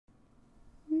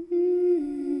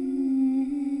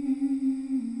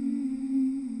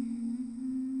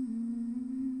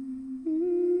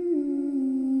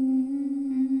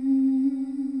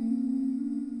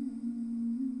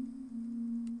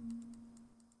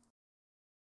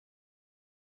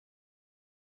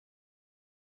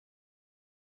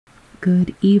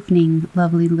Good evening,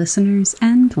 lovely listeners,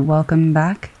 and welcome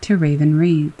back to Raven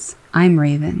Reads. I'm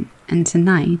Raven, and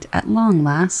tonight, at long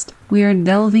last, we are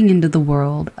delving into the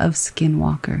world of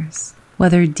skinwalkers.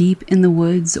 Whether deep in the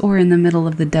woods or in the middle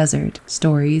of the desert,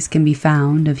 stories can be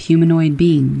found of humanoid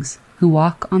beings who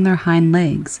walk on their hind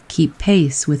legs, keep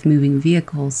pace with moving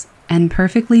vehicles, and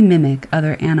perfectly mimic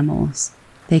other animals.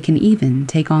 They can even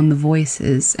take on the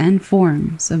voices and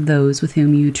forms of those with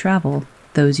whom you travel,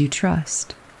 those you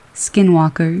trust.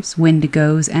 Skinwalkers,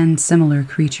 wendigos, and similar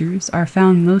creatures are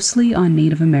found mostly on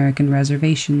Native American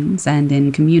reservations and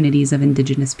in communities of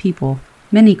indigenous people.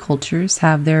 Many cultures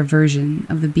have their version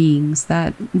of the beings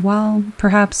that, while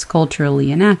perhaps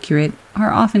culturally inaccurate,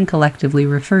 are often collectively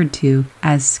referred to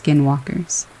as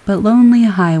skinwalkers. But lonely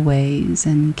highways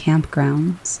and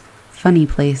campgrounds, funny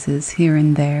places here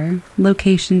and there,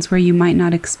 locations where you might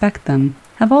not expect them,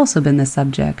 have also been the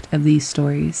subject of these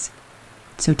stories.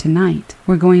 So tonight,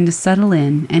 we're going to settle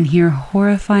in and hear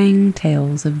horrifying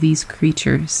tales of these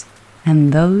creatures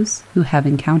and those who have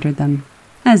encountered them.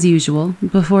 As usual,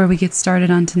 before we get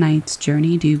started on tonight's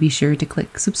journey, do be sure to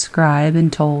click subscribe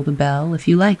and toll the bell if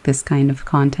you like this kind of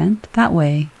content. That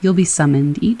way, you'll be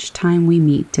summoned each time we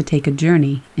meet to take a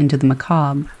journey into the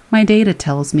macabre. My data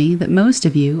tells me that most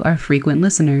of you are frequent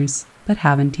listeners, but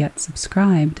haven't yet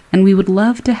subscribed, and we would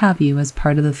love to have you as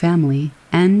part of the family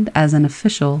and as an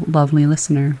official lovely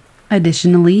listener.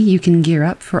 Additionally, you can gear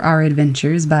up for our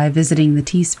adventures by visiting the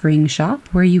TEESPRING shop,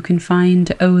 where you can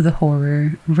find Oh the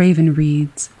Horror, Raven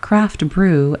Reads, Craft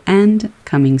Brew, and,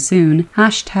 coming soon,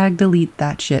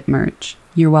 #DeleteThatShit merch.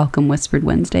 You're welcome, Whispered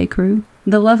Wednesday crew.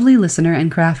 The lovely listener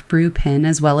and craft brew pin,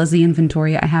 as well as the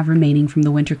inventory I have remaining from the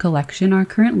winter collection, are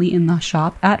currently in the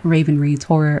shop at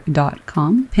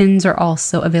ravenreadshorror.com. Pins are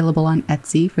also available on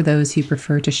Etsy for those who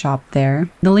prefer to shop there.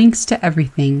 The links to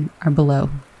everything are below.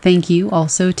 Thank you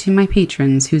also to my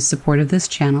patrons whose support of this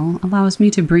channel allows me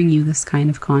to bring you this kind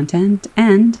of content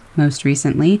and, most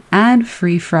recently,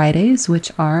 ad-free Fridays,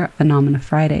 which are Phenomena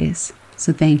Fridays.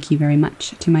 So thank you very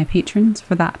much to my patrons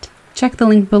for that. Check the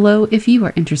link below if you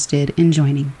are interested in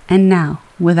joining. And now,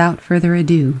 without further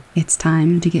ado, it's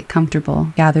time to get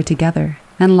comfortable, gather together,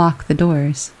 and lock the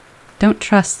doors. Don't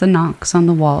trust the knocks on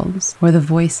the walls or the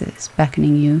voices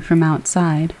beckoning you from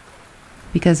outside,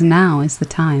 because now is the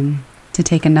time to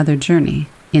take another journey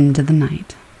into the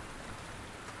night.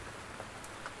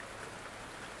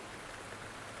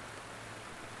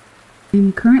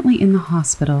 I'm currently in the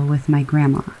hospital with my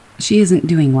grandma. She isn't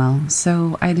doing well,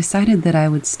 so I decided that I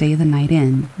would stay the night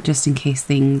in, just in case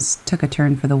things took a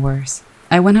turn for the worse.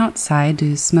 I went outside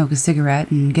to smoke a cigarette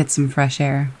and get some fresh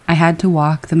air. I had to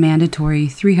walk the mandatory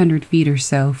 300 feet or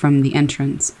so from the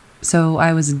entrance, so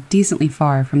I was decently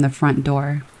far from the front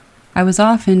door. I was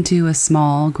off into a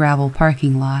small gravel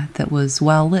parking lot that was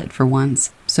well lit for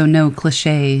once, so no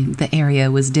cliché, the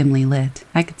area was dimly lit.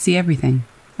 I could see everything.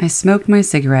 I smoked my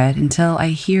cigarette until I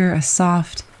hear a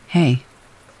soft, "Hey,"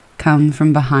 come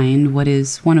from behind what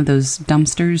is one of those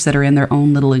dumpsters that are in their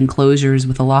own little enclosures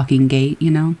with a locking gate,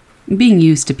 you know? Being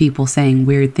used to people saying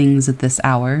weird things at this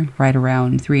hour, right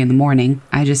around 3 in the morning,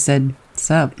 I just said,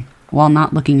 "Sup," while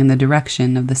not looking in the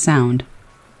direction of the sound.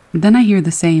 Then I hear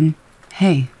the same,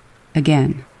 "Hey,"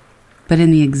 again, but in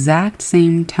the exact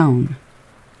same tone.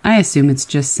 I assume it's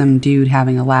just some dude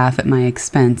having a laugh at my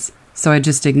expense, so I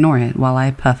just ignore it while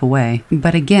I puff away.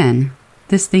 But again,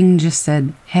 this thing just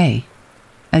said, "Hey."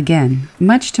 Again,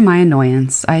 much to my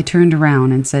annoyance, I turned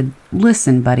around and said,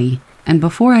 "Listen, buddy." And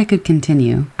before I could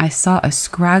continue, I saw a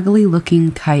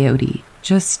scraggly-looking coyote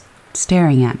just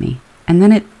staring at me. And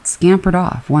then it scampered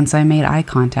off once I made eye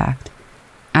contact.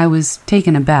 I was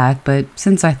taken aback, but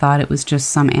since I thought it was just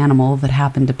some animal that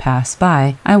happened to pass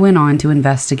by, I went on to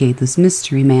investigate this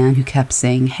mystery man who kept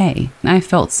saying, "Hey." I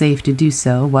felt safe to do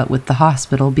so, what with the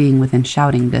hospital being within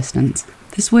shouting distance.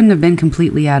 This wouldn't have been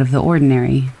completely out of the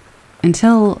ordinary.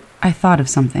 Until I thought of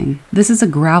something. This is a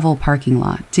gravel parking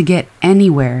lot. To get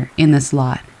anywhere in this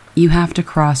lot, you have to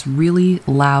cross really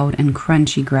loud and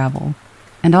crunchy gravel.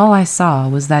 And all I saw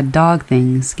was that dog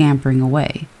thing scampering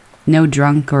away. No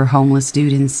drunk or homeless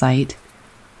dude in sight.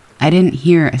 I didn't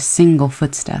hear a single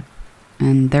footstep,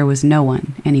 and there was no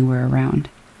one anywhere around.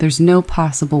 There's no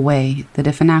possible way that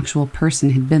if an actual person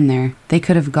had been there, they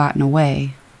could have gotten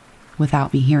away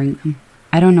without me hearing them.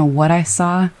 I don't know what I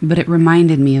saw, but it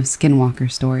reminded me of Skinwalker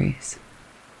stories.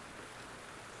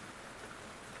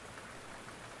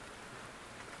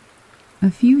 A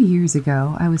few years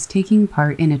ago, I was taking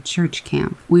part in a church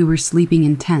camp. We were sleeping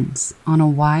in tents on a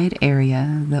wide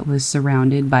area that was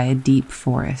surrounded by a deep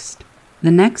forest.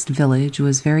 The next village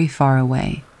was very far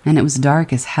away, and it was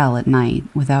dark as hell at night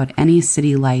without any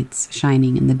city lights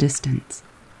shining in the distance.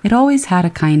 It always had a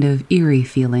kind of eerie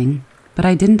feeling, but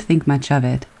I didn't think much of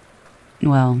it.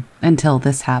 Well, until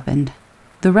this happened.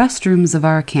 The restrooms of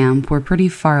our camp were pretty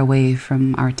far away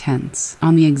from our tents,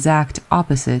 on the exact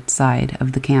opposite side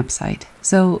of the campsite.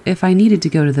 So if I needed to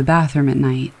go to the bathroom at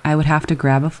night, I would have to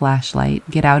grab a flashlight,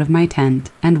 get out of my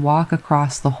tent, and walk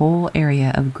across the whole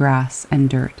area of grass and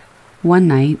dirt. One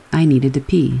night, I needed to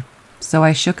pee, so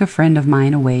I shook a friend of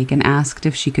mine awake and asked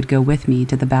if she could go with me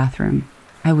to the bathroom.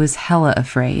 I was hella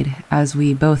afraid as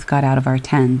we both got out of our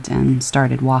tent and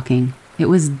started walking. It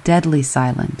was deadly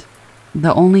silent.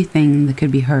 The only thing that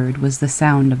could be heard was the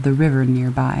sound of the river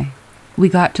nearby. We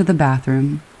got to the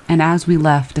bathroom, and as we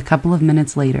left a couple of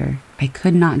minutes later, I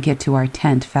could not get to our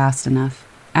tent fast enough.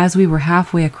 As we were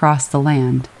halfway across the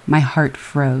land, my heart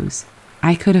froze.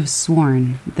 I could have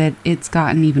sworn that it's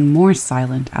gotten even more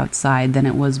silent outside than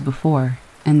it was before,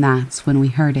 and that's when we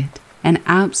heard it. An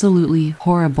absolutely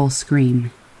horrible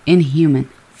scream, inhuman,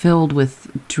 filled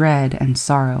with dread and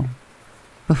sorrow.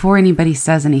 Before anybody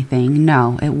says anything,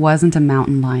 no, it wasn't a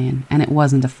mountain lion, and it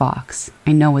wasn't a fox.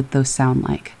 I know what those sound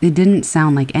like. It didn't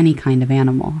sound like any kind of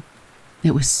animal.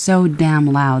 It was so damn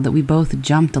loud that we both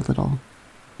jumped a little.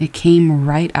 It came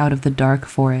right out of the dark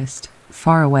forest,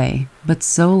 far away, but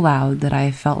so loud that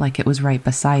I felt like it was right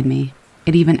beside me.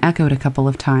 It even echoed a couple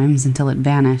of times until it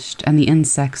vanished, and the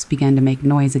insects began to make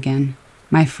noise again.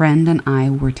 My friend and I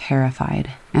were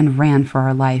terrified, and ran for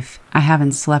our life. I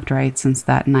haven't slept right since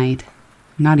that night.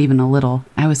 Not even a little.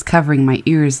 I was covering my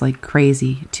ears like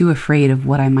crazy, too afraid of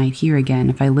what I might hear again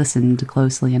if I listened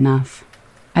closely enough.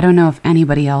 I don't know if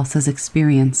anybody else has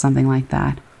experienced something like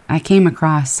that. I came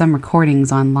across some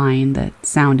recordings online that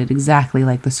sounded exactly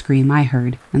like the scream I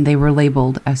heard, and they were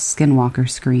labeled as Skinwalker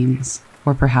screams,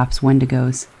 or perhaps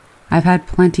Wendigos. I've had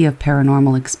plenty of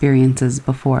paranormal experiences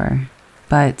before,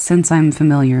 but since I'm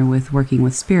familiar with working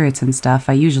with spirits and stuff,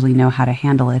 I usually know how to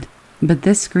handle it. But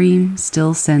this scream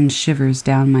still sends shivers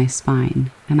down my spine,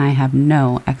 and I have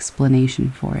no explanation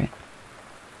for it.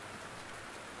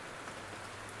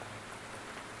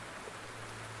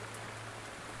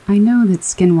 I know that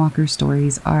Skinwalker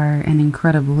stories are an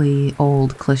incredibly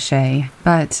old cliché,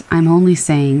 but I'm only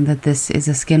saying that this is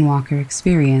a Skinwalker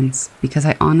experience because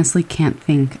I honestly can't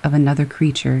think of another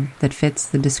creature that fits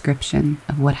the description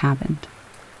of what happened.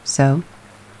 So,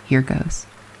 here goes.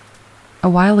 A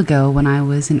while ago, when I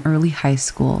was in early high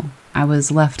school, I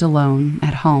was left alone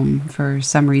at home for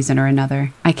some reason or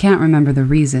another. I can't remember the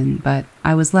reason, but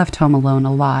I was left home alone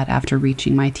a lot after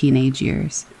reaching my teenage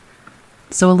years.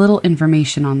 So a little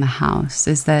information on the house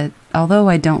is that although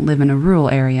I don't live in a rural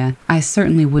area, I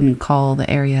certainly wouldn't call the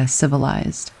area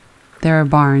civilized. There are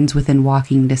barns within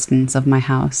walking distance of my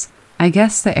house. I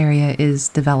guess the area is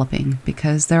developing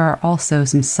because there are also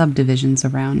some subdivisions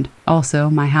around. Also,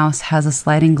 my house has a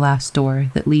sliding glass door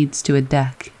that leads to a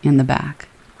deck in the back.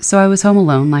 So I was home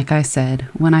alone, like I said,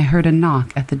 when I heard a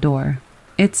knock at the door.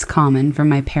 It's common for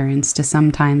my parents to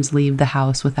sometimes leave the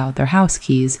house without their house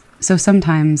keys, so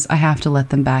sometimes I have to let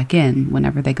them back in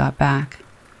whenever they got back.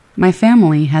 My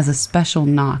family has a special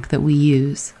knock that we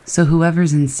use, so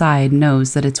whoever's inside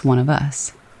knows that it's one of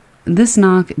us. This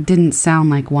knock didn't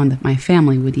sound like one that my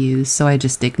family would use, so I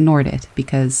just ignored it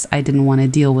because I didn't want to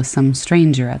deal with some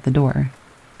stranger at the door.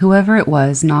 Whoever it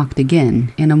was knocked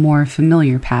again in a more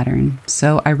familiar pattern,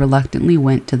 so I reluctantly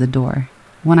went to the door.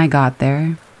 When I got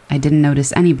there, I didn't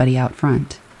notice anybody out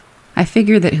front. I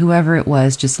figured that whoever it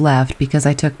was just left because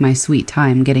I took my sweet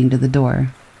time getting to the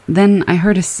door. Then I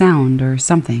heard a sound or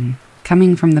something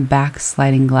coming from the back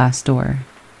sliding glass door.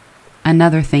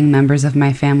 Another thing members of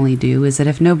my family do is that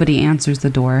if nobody answers the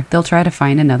door, they'll try to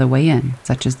find another way in,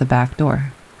 such as the back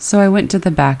door. So I went to the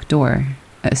back door,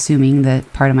 assuming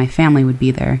that part of my family would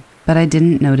be there, but I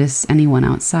didn't notice anyone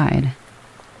outside.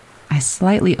 I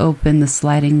slightly opened the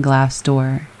sliding glass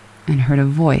door and heard a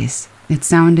voice. It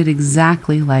sounded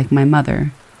exactly like my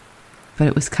mother, but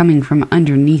it was coming from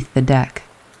underneath the deck.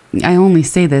 I only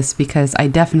say this because I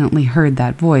definitely heard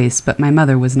that voice, but my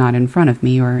mother was not in front of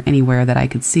me or anywhere that I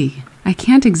could see. I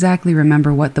can't exactly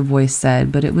remember what the voice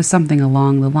said, but it was something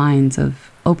along the lines of,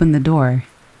 "Open the door,"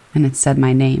 and it said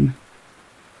my name.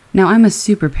 Now, I'm a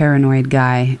super paranoid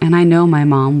guy, and I know my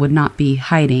mom would not be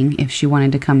hiding if she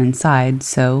wanted to come inside,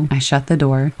 so I shut the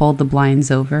door, pulled the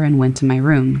blinds over, and went to my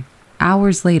room.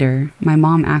 Hours later, my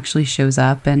mom actually shows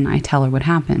up, and I tell her what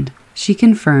happened. She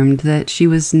confirmed that she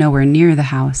was nowhere near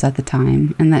the house at the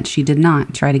time and that she did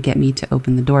not try to get me to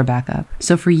open the door back up.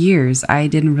 So for years, I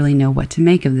didn't really know what to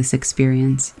make of this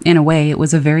experience. In a way, it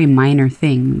was a very minor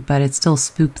thing, but it still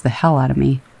spooked the hell out of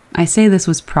me. I say this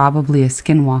was probably a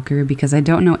skinwalker because I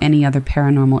don't know any other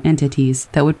paranormal entities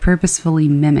that would purposefully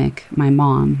mimic my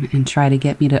mom and try to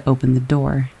get me to open the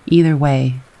door. Either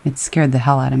way, it scared the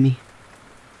hell out of me.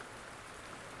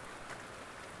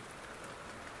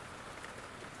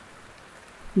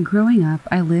 Growing up,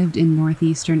 I lived in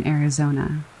northeastern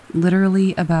Arizona,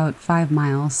 literally about 5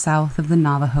 miles south of the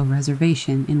Navajo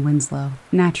Reservation in Winslow.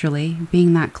 Naturally,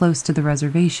 being that close to the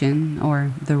reservation,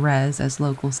 or the res as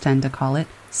locals tend to call it,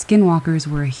 skinwalkers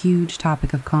were a huge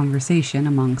topic of conversation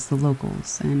amongst the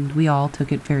locals, and we all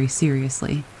took it very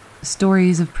seriously.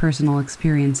 Stories of personal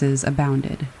experiences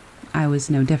abounded. I was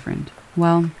no different.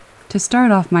 Well, to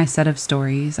start off my set of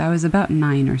stories, I was about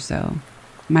 9 or so.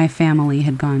 My family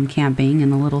had gone camping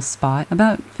in a little spot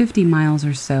about 50 miles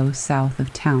or so south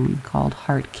of town called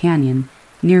Hart Canyon,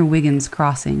 near Wiggins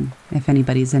Crossing, if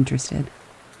anybody's interested.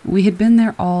 We had been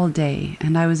there all day,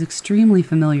 and I was extremely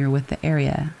familiar with the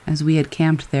area, as we had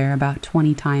camped there about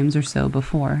 20 times or so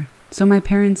before, so my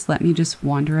parents let me just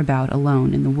wander about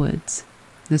alone in the woods.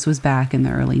 This was back in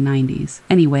the early 90s.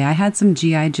 Anyway, I had some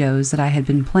G.I. Joes that I had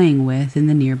been playing with in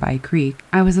the nearby creek.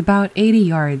 I was about 80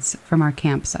 yards from our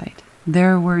campsite.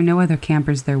 There were no other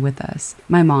campers there with us.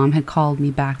 My mom had called me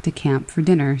back to camp for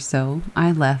dinner, so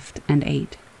I left and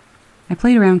ate. I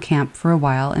played around camp for a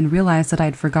while and realized that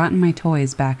I'd forgotten my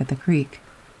toys back at the creek.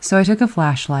 So I took a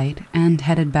flashlight and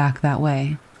headed back that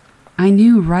way. I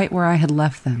knew right where I had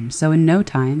left them, so in no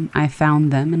time I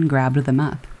found them and grabbed them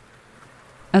up.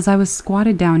 As I was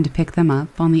squatted down to pick them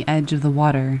up on the edge of the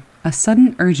water, a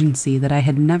sudden urgency that I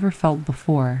had never felt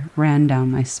before ran down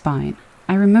my spine.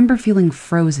 I remember feeling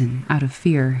frozen out of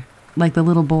fear, like the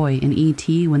little boy in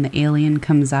E.T. when the alien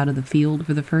comes out of the field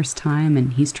for the first time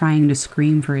and he's trying to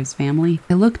scream for his family.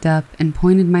 I looked up and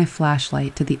pointed my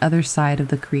flashlight to the other side of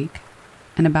the creek,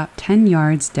 and about 10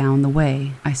 yards down the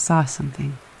way, I saw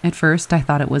something. At first, I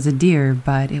thought it was a deer,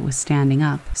 but it was standing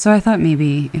up. So I thought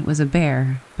maybe it was a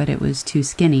bear, but it was too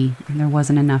skinny and there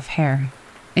wasn't enough hair.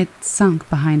 It sunk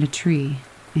behind a tree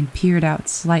and peered out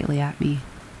slightly at me.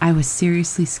 I was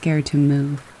seriously scared to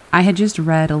move. I had just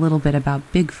read a little bit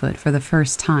about Bigfoot for the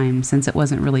first time since it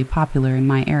wasn't really popular in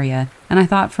my area, and I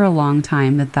thought for a long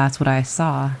time that that's what I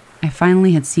saw. I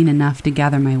finally had seen enough to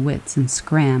gather my wits and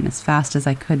scram as fast as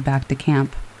I could back to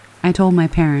camp. I told my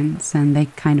parents, and they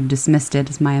kind of dismissed it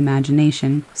as my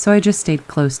imagination, so I just stayed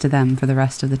close to them for the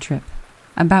rest of the trip.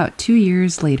 About 2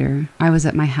 years later, I was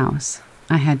at my house.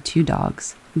 I had 2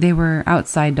 dogs. They were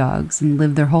outside dogs and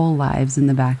lived their whole lives in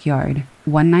the backyard.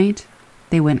 One night,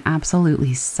 they went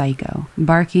absolutely psycho,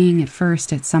 barking at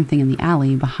first at something in the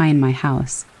alley behind my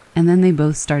house, and then they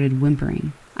both started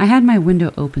whimpering. I had my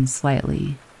window open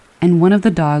slightly, and one of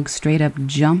the dogs straight up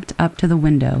jumped up to the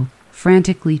window,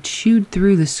 frantically chewed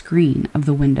through the screen of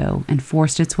the window, and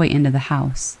forced its way into the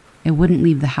house. It wouldn't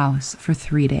leave the house for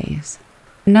 3 days.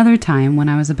 Another time, when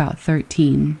I was about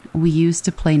 13, we used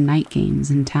to play night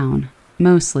games in town.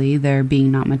 Mostly, there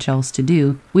being not much else to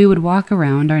do, we would walk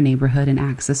around our neighborhood and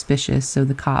act suspicious so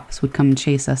the cops would come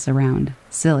chase us around.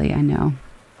 Silly, I know.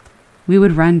 We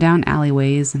would run down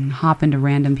alleyways and hop into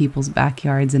random people's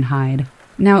backyards and hide.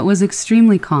 Now, it was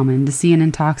extremely common to see an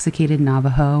intoxicated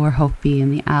Navajo or Hopi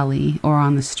in the alley or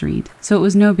on the street, so it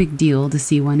was no big deal to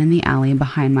see one in the alley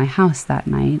behind my house that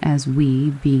night as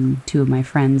we, being 2 of my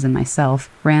friends and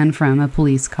myself, ran from a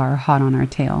police car hot on our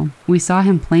tail. We saw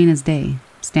him plain as day,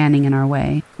 standing in our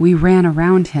way. We ran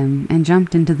around him and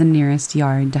jumped into the nearest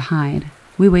yard to hide.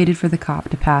 We waited for the cop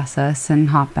to pass us and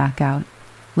hopped back out.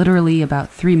 Literally about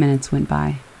 3 minutes went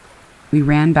by. We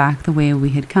ran back the way we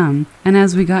had come, and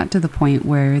as we got to the point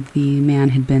where the man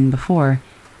had been before,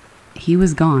 he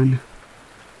was gone.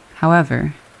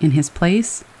 However, in his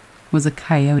place was a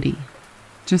coyote,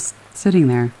 just sitting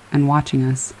there and watching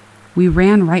us. We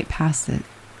ran right past it,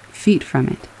 feet from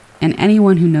it, and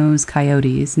anyone who knows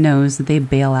coyotes knows that they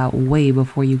bail out way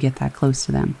before you get that close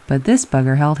to them. But this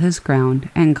bugger held his ground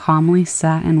and calmly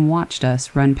sat and watched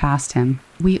us run past him.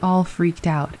 We all freaked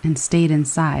out and stayed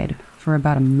inside for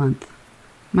about a month.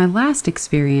 My last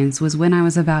experience was when I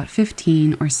was about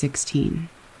 15 or 16.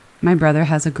 My brother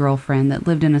has a girlfriend that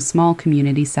lived in a small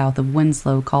community south of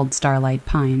Winslow called Starlight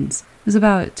Pines. It was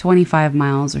about 25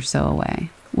 miles or so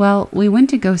away. Well, we went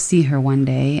to go see her one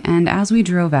day, and as we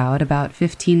drove out about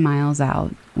 15 miles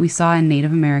out, we saw a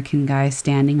Native American guy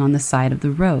standing on the side of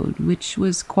the road, which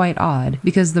was quite odd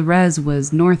because the res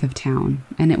was north of town,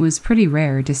 and it was pretty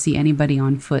rare to see anybody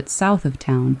on foot south of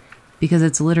town because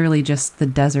it's literally just the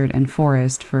desert and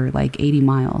forest for like 80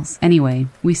 miles. Anyway,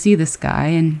 we see this guy,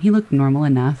 and he looked normal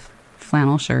enough.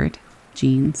 Flannel shirt,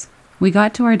 jeans. We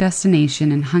got to our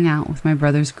destination and hung out with my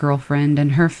brother's girlfriend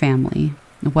and her family.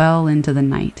 well into the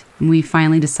night, and we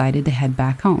finally decided to head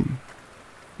back home.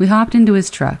 We hopped into his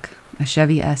truck, a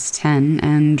Chevy S10,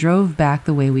 and drove back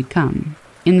the way we'd come.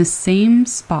 In the same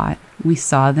spot, we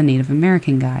saw the Native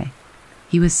American guy.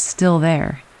 He was still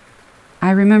there.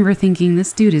 I remember thinking,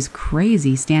 this dude is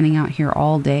crazy standing out here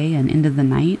all day and into the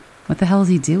night. What the hell is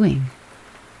he doing?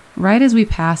 Right as we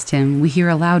passed him, we hear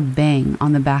a loud bang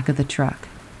on the back of the truck.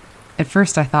 At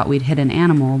first I thought we'd hit an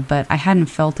animal, but I hadn't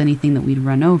felt anything that we'd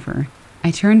run over.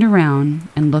 I turned around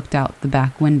and looked out the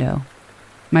back window.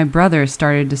 My brother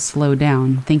started to slow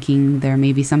down, thinking there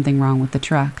may be something wrong with the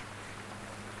truck.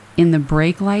 In the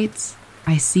brake lights,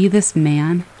 I see this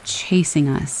man chasing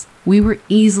us. We were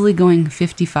easily going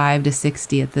 55 to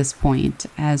 60 at this point,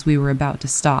 as we were about to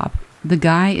stop. The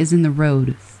guy is in the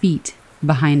road, feet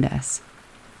behind us.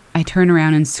 I turn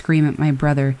around and scream at my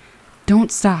brother,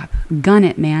 "Don't stop! Gun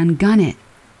it, man! Gun it!"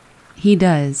 He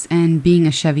does, and being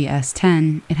a Chevy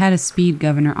S10, it had a speed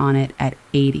governor on it at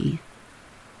 80.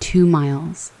 2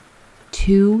 miles.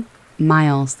 2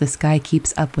 miles this guy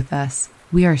keeps up with us.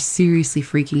 We are seriously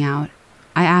freaking out.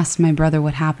 I asked my brother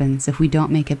what happens if we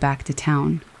don't make it back to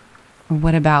town. Or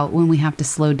what about when we have to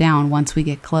slow down once we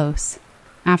get close?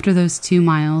 After those 2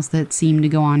 miles that seemed to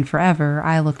go on forever,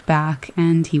 I looked back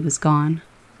and he was gone.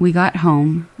 We got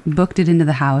home, booked it into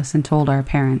the house, and told our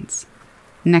parents.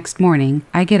 Next morning,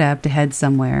 I get up to head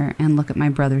somewhere and look at my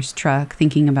brother's truck,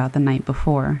 thinking about the night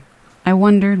before. I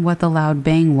wondered what the loud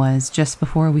bang was just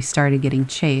before we started getting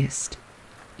chased.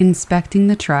 Inspecting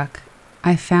the truck,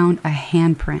 I found a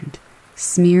handprint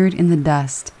smeared in the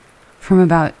dust from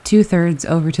about 2/3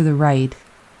 over to the right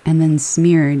and then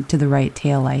smeared to the right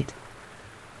taillight.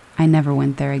 I never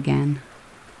went there again.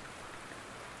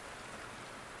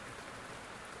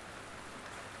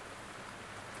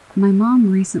 My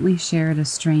mom recently shared a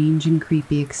strange and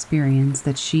creepy experience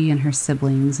that she and her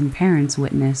siblings and parents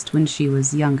witnessed when she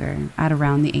was younger, at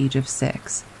around the age of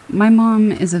 6. My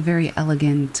mom is a very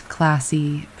elegant,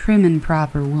 classy, prim and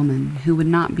proper woman who would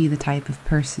not be the type of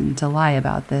person to lie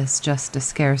about this just to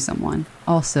scare someone.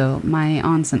 Also, my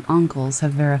aunts and uncles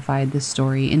have verified this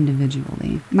story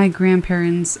individually. My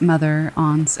grandparents, mother,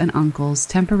 aunts, and uncles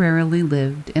temporarily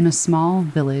lived in a small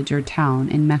village or town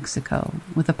in Mexico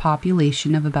with a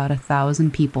population of about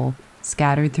 1,000 people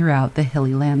scattered throughout the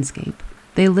hilly landscape.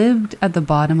 They lived at the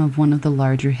bottom of one of the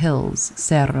larger hills,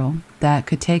 Cerro, that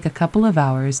could take a couple of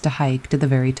hours to hike to the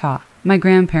very top. My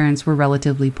grandparents were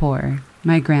relatively poor,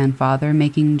 my grandfather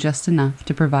making just enough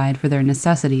to provide for their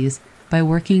necessities by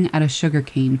working at a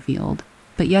sugarcane field,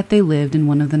 but yet they lived in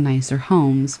one of the nicer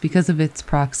homes because of its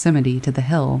proximity to the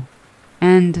hill,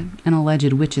 and an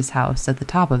alleged witch's house at the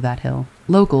top of that hill.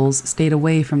 Locals stayed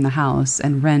away from the house,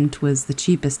 and rent was the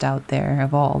cheapest out there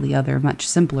of all the other much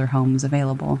simpler homes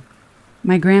available.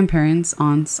 My grandparents,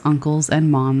 aunts, uncles,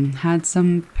 and mom had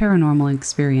some paranormal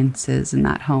experiences in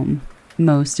that home.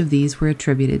 Most of these were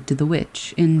attributed to the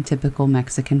witch in typical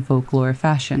Mexican folklore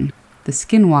fashion. The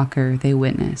Skinwalker they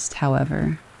witnessed,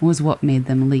 however, was what made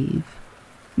them leave.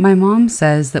 My mom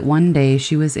says that one day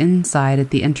she was inside at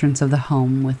the entrance of the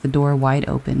home with the door wide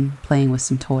open, playing with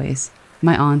some toys.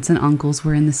 My aunts and uncles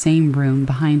were in the same room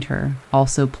behind her,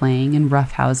 also playing and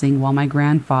roughhousing while my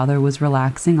grandfather was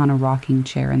relaxing on a rocking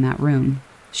chair in that room.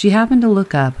 She happened to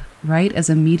look up right as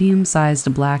a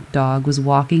medium-sized black dog was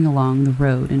walking along the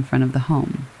road in front of the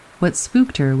home. What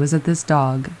spooked her was that this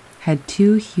dog had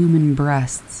 2 human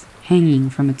breasts hanging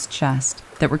from its chest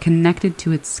that were connected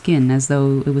to its skin as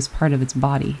though it was part of its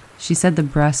body. She said the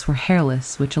breasts were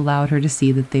hairless, which allowed her to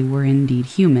see that they were indeed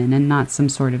human and not some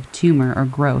sort of tumor or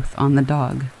growth on the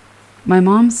dog. My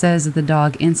mom says that the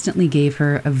dog instantly gave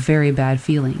her a very bad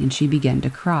feeling and she began to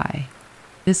cry.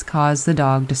 This caused the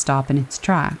dog to stop in its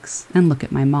tracks and look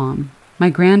at my mom.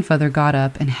 My grandfather got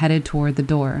up and headed toward the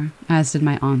door, as did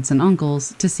my aunts and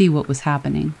uncles, to see what was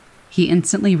happening. He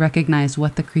instantly recognized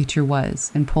what the creature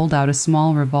was and pulled out a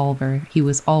small revolver he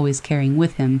was always carrying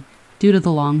with him due to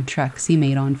the long treks he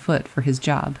made on foot for his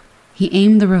job. He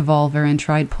aimed the revolver and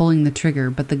tried pulling the trigger,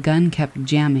 but the gun kept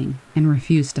jamming and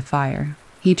refused to fire.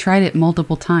 He tried it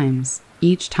multiple times,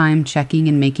 each time checking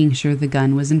and making sure the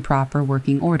gun was in proper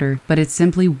working order, but it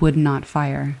simply would not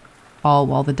fire, all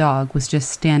while the dog was just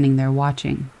standing there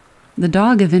watching. The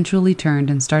dog eventually turned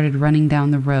and started running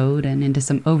down the road and into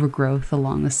some overgrowth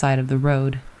along the side of the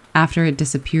road. After it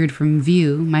disappeared from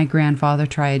view, my grandfather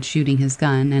tried shooting his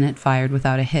gun and it fired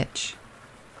without a hitch.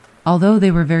 Although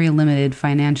they were very limited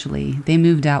financially, they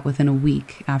moved out within a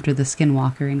week after the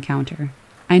Skinwalker encounter.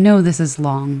 I know this is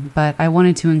long, but I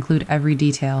wanted to include every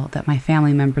detail that my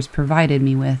family members provided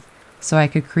me with so I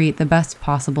could create the best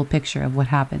possible picture of what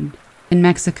happened. In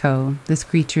Mexico, this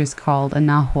creature is called a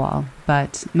nahual,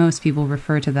 but most people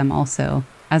refer to them also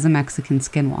as a Mexican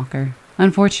skinwalker.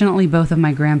 Unfortunately, both of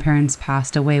my grandparents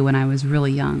passed away when I was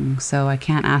really young, so I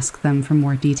can't ask them for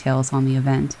more details on the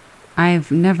event.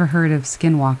 I've never heard of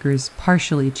skinwalkers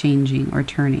partially changing or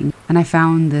turning, and I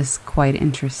found this quite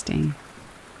interesting.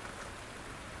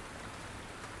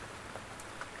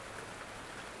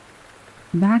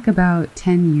 Back about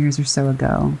 10 years or so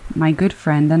ago, my good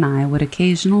friend and I would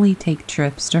occasionally take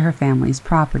trips to her family's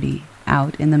property,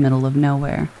 out in the middle of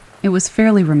nowhere. It was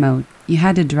fairly remote. You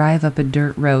had to drive up a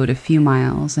dirt road a few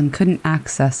miles and couldn't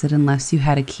access it unless you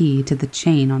had a key to the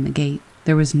chain on the gate.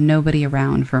 There was nobody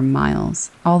around for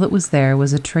miles. All that was there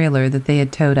was a trailer that they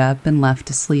had towed up and left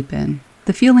to sleep in.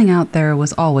 The feeling out there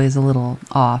was always a little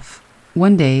off.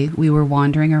 One day, we were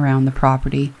wandering around the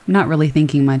property, not really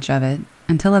thinking much of it,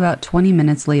 until about 20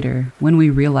 minutes later, when we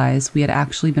realized we had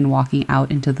actually been walking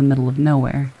out into the middle of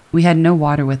nowhere. We had no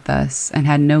water with us and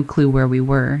had no clue where we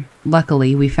were.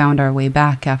 Luckily, we found our way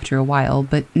back after a while,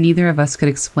 but neither of us could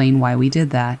explain why we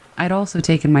did that. I'd also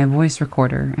taken my voice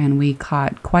recorder, and we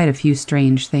caught quite a few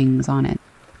strange things on it.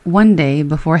 One day,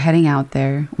 before heading out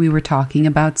there, we were talking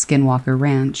about Skinwalker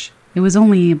Ranch. It was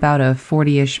only about a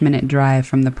 40-ish minute drive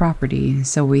from the property,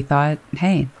 so we thought,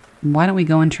 hey, why don't we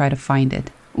go and try to find it?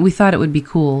 We thought it would be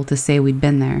cool to say we'd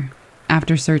been there.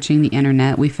 After searching the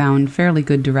internet, we found fairly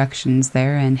good directions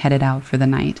there and headed out for the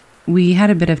night. We had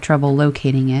a bit of trouble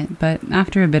locating it, but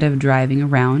after a bit of driving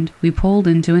around, we pulled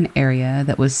into an area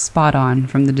that was spot on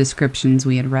from the descriptions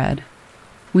we had read.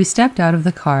 We stepped out of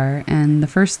the car, and the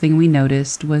first thing we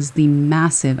noticed was the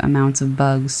massive amounts of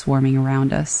bugs swarming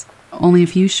around us. Only a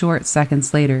few short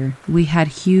seconds later, we had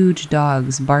huge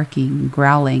dogs barking,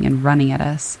 growling, and running at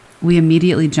us. We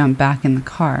immediately jumped back in the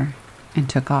car and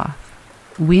took off.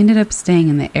 We ended up staying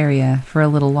in the area for a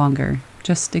little longer,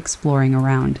 just exploring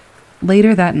around.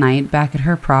 Later that night, back at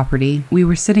her property, we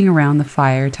were sitting around the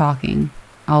fire talking.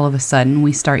 All of a sudden,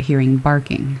 we start hearing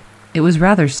barking. It was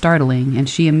rather startling, and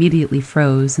she immediately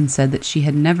froze and said that she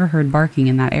had never heard barking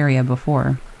in that area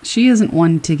before. She isn't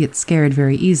one to get scared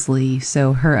very easily,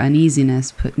 so her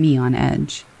uneasiness put me on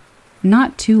edge.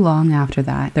 Not too long after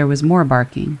that, there was more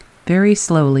barking. Very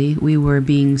slowly, we were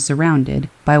being surrounded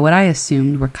by what I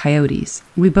assumed were coyotes.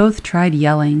 We both tried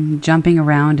yelling, jumping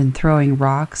around, and throwing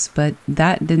rocks, but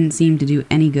that didn't seem to do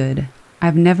any good.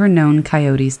 I've never known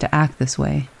coyotes to act this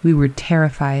way. We were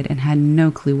terrified and had no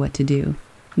clue what to do.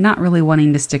 Not really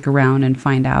wanting to stick around and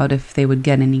find out if they would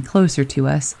get any closer to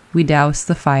us, we doused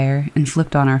the fire and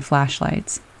flipped on our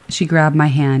flashlights. She grabbed my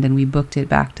hand and we booked it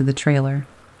back to the trailer.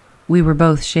 We were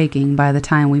both shaking by the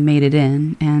time we made it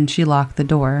in, and she locked the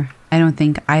door. I don't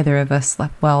think either of us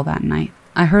slept well that night.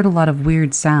 I heard a lot of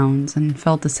weird sounds and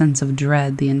felt a sense of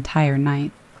dread the entire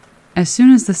night. As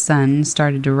soon as the sun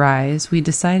started to rise, we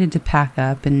decided to pack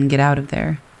up and get out of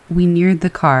there. We neared the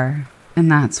car, and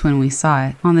that's when we saw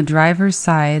it. On the driver's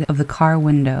side of the car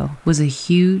window was a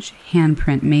huge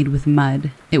handprint made with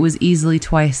mud. It was easily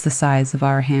twice the size of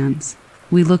our hands.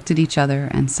 We looked at each other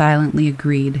and silently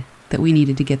agreed that we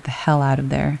needed to get the hell out of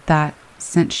there. That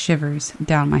sent shivers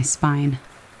down my spine.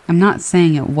 I'm not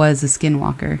saying it was a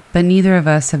skinwalker, but neither of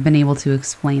us have been able to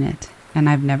explain it, and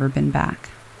I've never been back.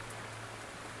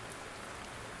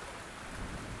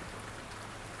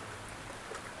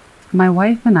 My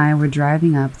wife and I were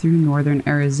driving up through northern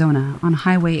Arizona on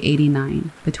Highway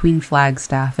 89 between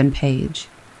Flagstaff and Page.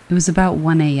 It was about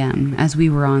 1 a.m. as we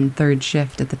were on third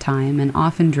shift at the time and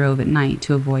often drove at night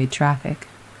to avoid traffic.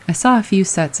 I saw a few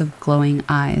sets of glowing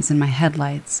eyes in my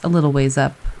headlights a little ways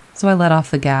up, so I let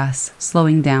off the gas,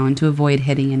 slowing down to avoid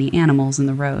hitting any animals in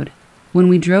the road. When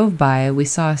we drove by, we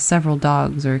saw several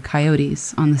dogs or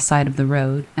coyotes on the side of the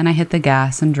road, and I hit the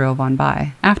gas and drove on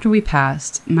by. After we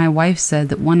passed, my wife said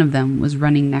that one of them was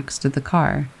running next to the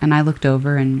car, and I looked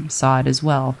over and saw it as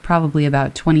well, probably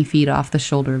about 20 feet off the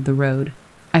shoulder of the road.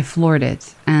 I floored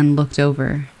it and looked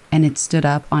over, and it stood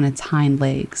up on its hind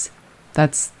legs.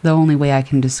 That's the only way I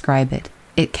can describe it.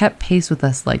 It kept pace with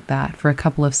us like that for a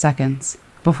couple of seconds,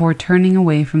 before turning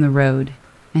away from the road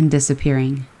and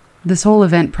disappearing. This whole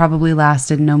event probably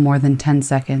lasted no more than 10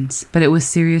 seconds, but it was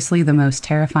seriously the most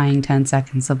terrifying 10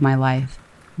 seconds of my life.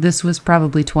 This was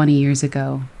probably 20 years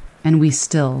ago, and we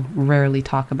still rarely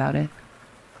talk about it.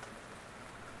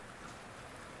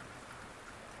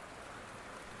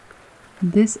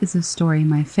 This is a story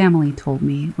my family told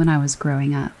me when I was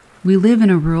growing up. We live in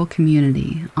a rural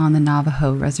community on the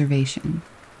Navajo reservation.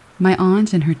 My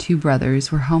aunt and her two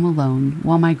brothers were home alone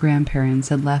while my grandparents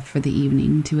had left for the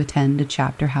evening to attend a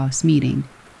chapter house meeting.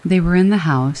 They were in the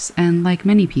house, and like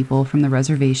many people from the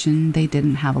reservation, they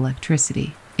didn't have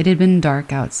electricity. It had been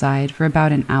dark outside for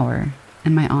about an hour,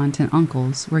 and my aunt and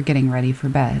uncles were getting ready for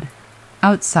bed.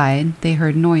 Outside, they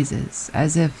heard noises,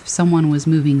 as if someone was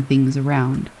moving things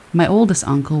around. My oldest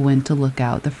uncle went to look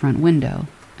out the front window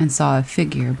and saw a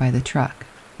figure by the truck.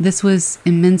 This was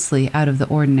immensely out of the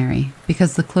ordinary,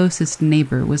 because the closest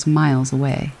neighbor was miles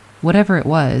away. Whatever it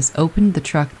was opened the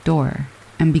truck door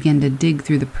and began to dig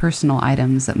through the personal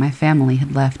items that my family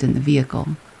had left in the vehicle.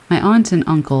 My aunt and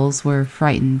uncles were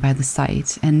frightened by the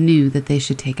sight and knew that they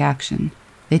should take action.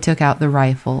 They took out the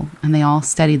rifle, and they all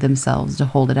steadied themselves to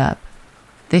hold it up.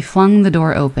 They flung the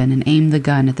door open and aimed the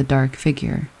gun at the dark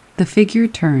figure. The figure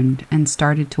turned and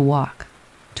started to walk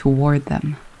toward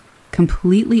them,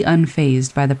 completely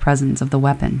unfazed by the presence of the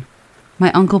weapon.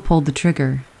 My uncle pulled the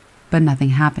trigger, but nothing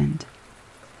happened.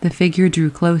 The figure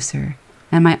drew closer,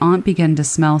 and my aunt began to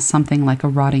smell something like a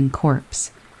rotting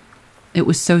corpse. It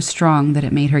was so strong that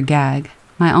it made her gag.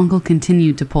 My uncle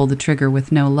continued to pull the trigger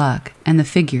with no luck, and the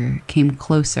figure came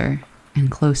closer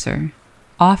and closer.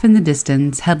 Off in the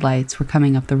distance, headlights were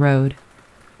coming up the road.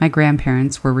 My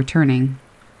grandparents were returning.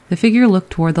 The figure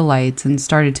looked toward the lights and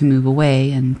started to move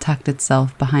away and tucked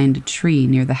itself behind a tree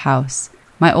near the house.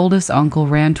 My oldest uncle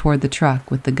ran toward the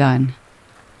truck with the gun.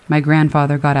 My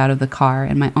grandfather got out of the car,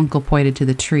 and my uncle pointed to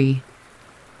the tree.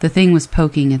 The thing was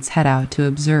poking its head out to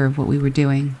observe what we were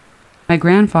doing. My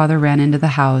grandfather ran into the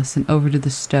house and over to the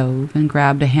stove and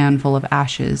grabbed a handful of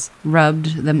ashes,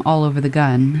 rubbed them all over the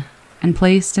gun, and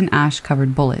placed an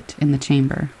ash-covered bullet in the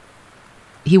chamber.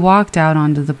 He walked out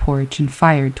onto the porch and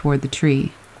fired toward the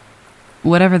tree.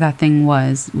 Whatever that thing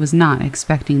was not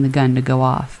expecting the gun to go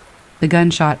off. The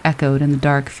gunshot echoed and the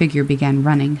dark figure began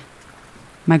running.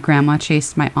 My grandma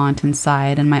chased my aunt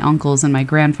inside, and my uncles and my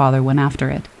grandfather went after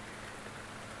it.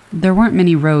 There weren't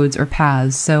many roads or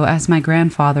paths, so as my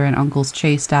grandfather and uncles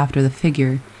chased after the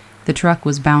figure, the truck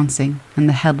was bouncing and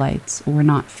the headlights were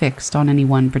not fixed on any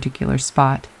one particular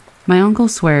spot. My uncle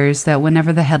swears that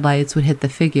whenever the headlights would hit the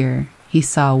figure, he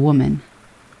saw a woman.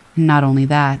 And not only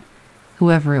that,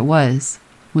 whoever it was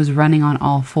running on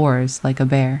all fours like a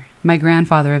bear. My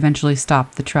grandfather eventually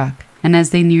stopped the truck, and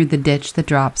as they neared the ditch that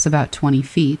drops about 20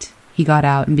 feet, he got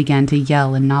out and began to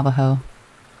yell in Navajo.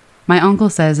 My uncle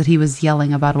says that he was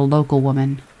yelling about a local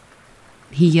woman.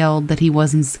 He yelled that he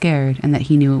wasn't scared and that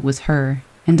he knew it was her,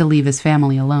 and to leave his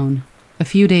family alone. A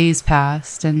few days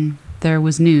passed, and there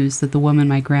was news that the woman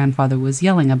my grandfather was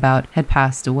yelling about had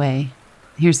passed away.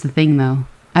 Here's the thing, though.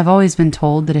 I've always been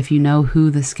told that if you know who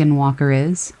the Skinwalker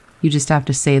is, you just have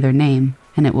to say their name,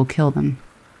 and it will kill them.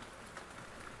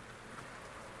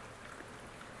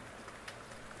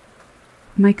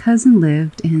 My cousin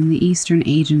lived in the eastern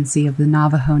agency of the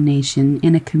Navajo Nation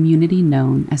in a community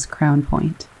known as Crown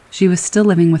Point. She was still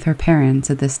living with her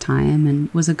parents at this time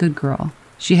and was a good girl.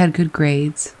 She had good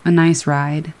grades, a nice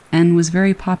ride, and was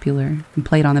very popular and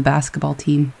played on the basketball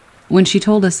team. When she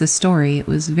told us this story, it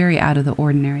was very out of the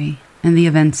ordinary, and the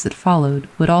events that followed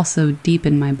would also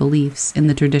deepen my beliefs in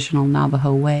the traditional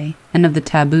Navajo way and of the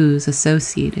taboos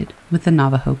associated with the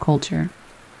Navajo culture.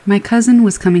 My cousin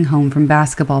was coming home from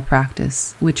basketball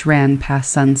practice, which ran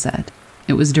past sunset.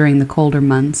 It was during the colder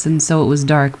months, and so it was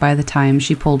dark by the time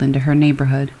she pulled into her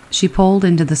neighborhood. She pulled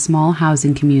into the small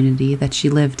housing community that she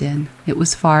lived in. It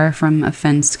was far from a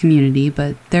fenced community,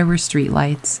 but there were street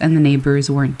lights, and the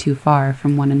neighbors weren't too far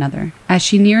from one another. As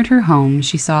she neared her home,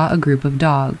 she saw a group of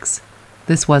dogs.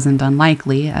 This wasn't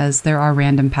unlikely, as there are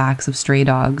random packs of stray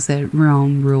dogs that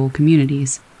roam rural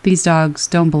communities. These dogs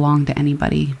don't belong to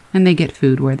anybody, and they get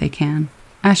food where they can.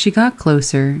 As she got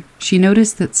closer, she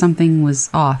noticed that something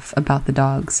was off about the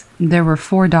dogs. There were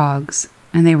 4 dogs,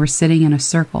 and they were sitting in a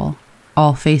circle,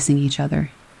 all facing each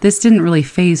other. This didn't really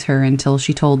faze her until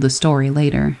she told the story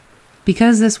later.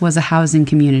 Because this was a housing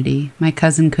community, my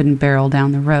cousin couldn't barrel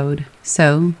down the road,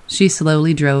 so she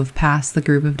slowly drove past the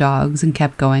group of dogs and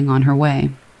kept going on her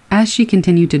way. As she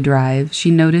continued to drive,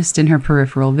 she noticed in her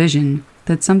peripheral vision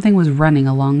that something was running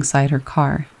alongside her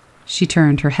car. She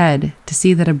turned her head to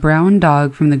see that a brown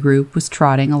dog from the group was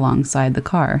trotting alongside the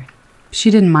car. She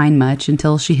didn't mind much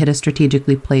until she hit a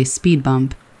strategically placed speed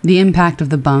bump. The impact of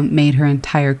the bump made her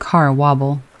entire car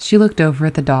wobble. She looked over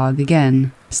at the dog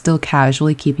again, still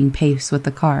casually keeping pace with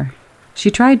the car.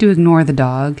 She tried to ignore the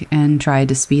dog and tried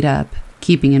to speed up,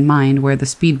 keeping in mind where the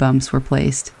speed bumps were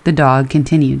placed. The dog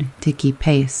continued to keep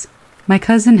pace. My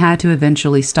cousin had to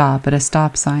eventually stop at a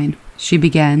stop sign. She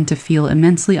began to feel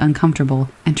immensely uncomfortable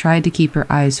and tried to keep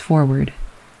her eyes forward.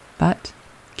 But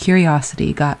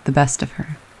curiosity got the best of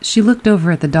her. She looked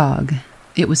over at the dog.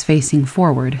 It was facing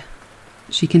forward.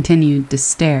 She continued to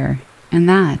stare, and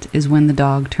that is when the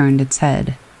dog turned its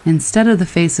head. Instead of the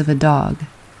face of a dog,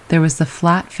 there was the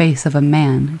flat face of a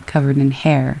man covered in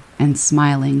hair and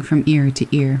smiling from ear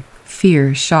to ear.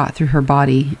 Fear shot through her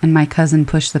body, and my cousin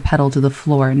pushed the pedal to the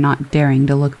floor, not daring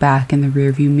to look back in the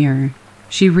rearview mirror.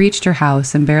 She reached her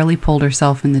house and barely pulled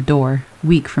herself in the door,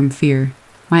 weak from fear.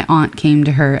 My aunt came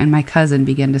to her, and my cousin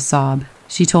began to sob.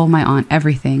 She told my aunt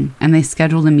everything, and they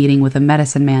scheduled a meeting with a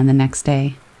medicine man the next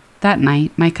day. That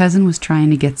night, my cousin was trying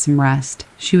to get some rest.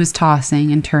 She was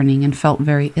tossing and turning and felt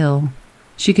very ill.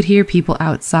 She could hear people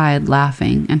outside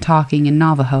laughing and talking in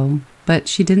Navajo, but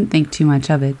she didn't think too much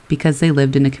of it because they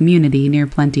lived in a community near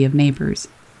plenty of neighbors.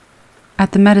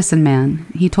 At the medicine man,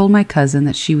 he told my cousin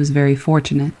that she was very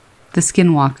fortunate. The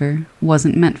Skinwalker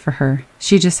wasn't meant for her.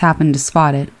 She just happened to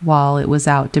spot it while it was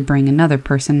out to bring another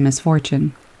person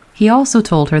misfortune. He also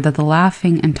told her that the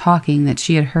laughing and talking that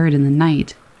she had heard in the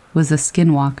night was a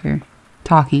Skinwalker,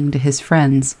 talking to his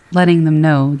friends, letting them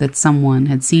know that someone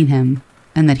had seen him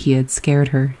and that he had scared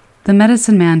her. The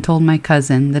medicine man told my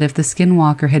cousin that if the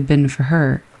Skinwalker had been for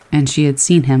her, and she had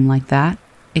seen him like that,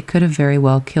 it could have very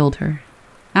well killed her.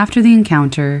 After the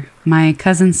encounter, my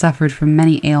cousin suffered from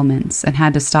many ailments and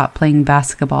had to stop playing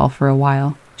basketball for a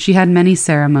while. She had many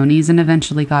ceremonies and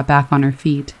eventually got back on her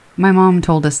feet. My mom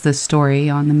told us this story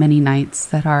on the many nights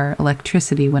that our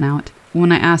electricity went out.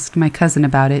 When I asked my cousin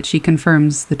about it, she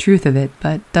confirms the truth of it,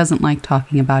 but doesn't like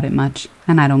talking about it much,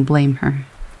 and I don't blame her.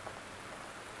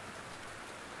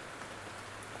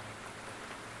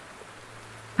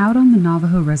 Out on the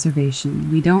Navajo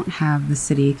reservation, we don't have the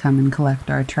city come and collect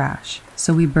our trash,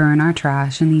 so we burn our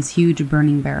trash in these huge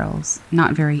burning barrels.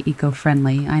 Not very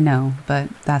eco-friendly, I know, but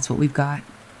that's what we've got.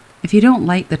 If you don't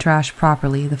light the trash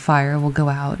properly, the fire will go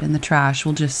out and the trash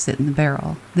will just sit in the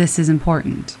barrel. This is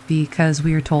important because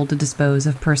we are told to dispose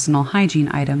of personal hygiene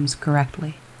items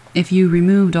correctly. If you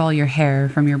removed all your hair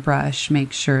from your brush,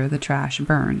 make sure the trash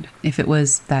burned. If it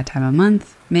was that time of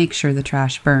month, make sure the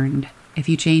trash burned. If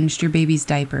you changed your baby's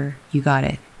diaper, you got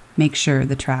it. Make sure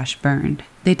the trash burned.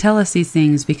 They tell us these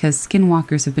things because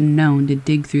skinwalkers have been known to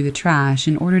dig through the trash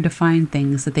in order to find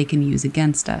things that they can use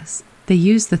against us. They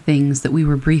use the things that we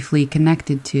were briefly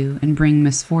connected to and bring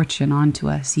misfortune onto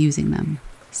us using them.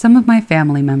 Some of my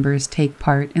family members take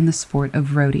part in the sport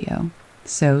of rodeo.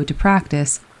 So, to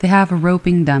practice, they have a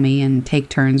roping dummy and take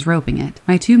turns roping it.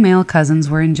 My 2 male cousins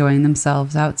were enjoying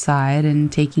themselves outside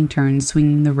and taking turns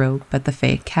swinging the rope at the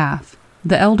fake calf.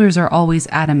 The elders are always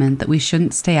adamant that we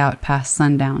shouldn't stay out past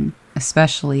sundown,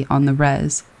 especially on the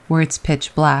res, where it's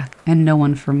pitch black and no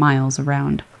one for miles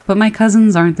around. But my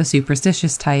cousins aren't the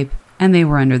superstitious type, and they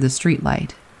were under the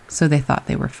streetlight, so they thought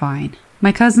they were fine.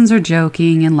 My cousins are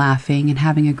joking and laughing and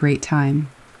having a great time.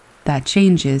 That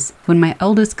changes when my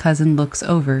eldest cousin looks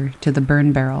over to the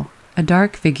burn barrel. A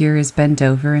dark figure is bent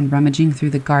over and rummaging through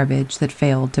the garbage that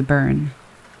failed to burn.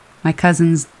 My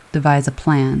cousins devise a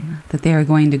plan that they are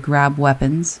going to grab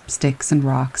weapons, sticks and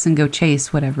rocks, and go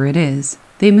chase whatever it is.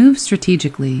 They move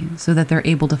strategically so that they're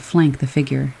able to flank the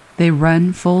figure. They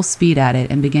run full speed at it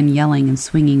and begin yelling and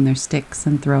swinging their sticks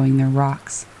and throwing their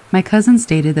rocks. My cousin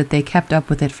stated that they kept up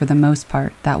with it for the most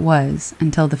part, that was,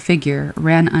 until the figure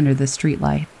ran under the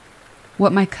streetlight.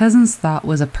 What my cousins thought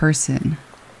was a person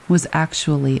was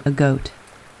actually a goat.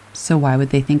 So why would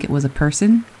they think it was a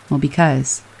person? Well,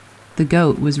 because the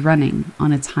goat was running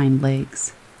on its hind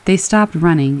legs. They stopped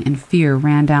running and fear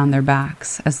ran down their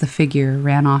backs as the figure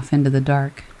ran off into the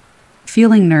dark.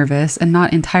 Feeling nervous and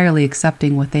not entirely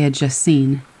accepting what they had just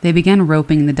seen, they began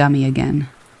roping the dummy again.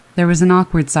 There was an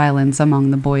awkward silence among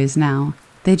the boys now.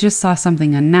 They just saw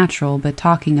something unnatural, but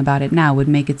talking about it now would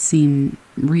make it seem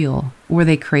real. Were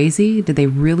they crazy? Did they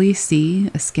really see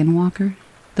a skinwalker?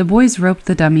 The boys roped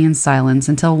the dummy in silence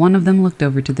until one of them looked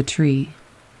over to the tree.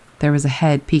 There was a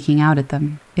head peeking out at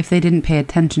them. If they didn't pay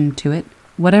attention to it,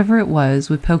 whatever it was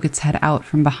would poke its head out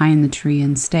from behind the tree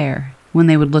and stare. When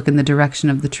they would look in the direction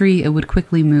of the tree, it would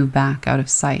quickly move back out of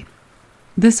sight.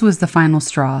 This was the final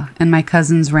straw, and my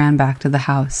cousins ran back to the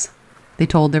house. They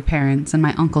told their parents, and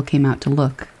my uncle came out to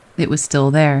look. It was still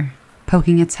there,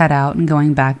 poking its head out and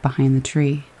going back behind the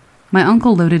tree. My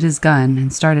uncle loaded his gun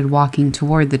and started walking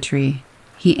toward the tree.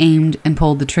 He aimed and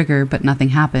pulled the trigger, but nothing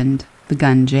happened. The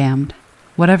gun jammed.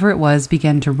 Whatever it was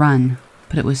began to run,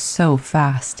 but it was so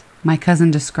fast. My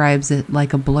cousin describes it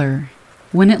like a blur.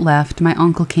 When it left, my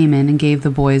uncle came in and gave the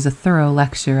boys a thorough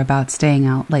lecture about staying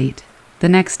out late. The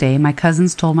next day, my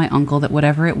cousins told my uncle that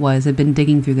whatever it was had been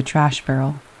digging through the trash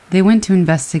barrel. They went to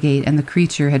investigate, and the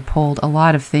creature had pulled a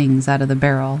lot of things out of the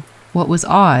barrel. What was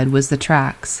odd was the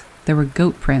tracks. There were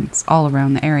goat prints all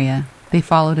around the area. They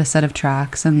followed a set of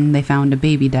tracks, and they found a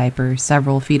baby diaper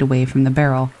several feet away from the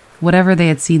barrel. Whatever they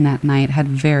had seen that night had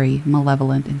very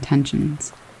malevolent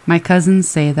intentions. My cousins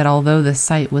say that although the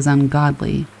sight was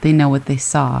ungodly, they know what they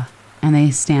saw, and they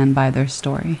stand by their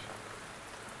story.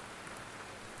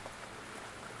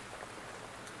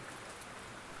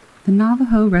 The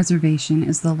Navajo Reservation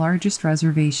is the largest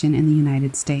reservation in the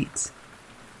United States.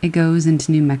 It goes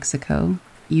into New Mexico,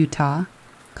 Utah,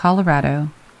 Colorado,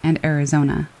 and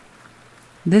Arizona.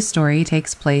 This story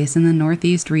takes place in the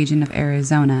northeast region of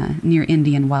Arizona near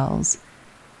Indian Wells.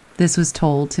 This was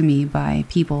told to me by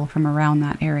people from around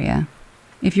that area.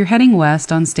 If you're heading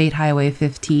west on State Highway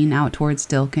 15 out towards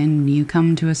Dilkin, you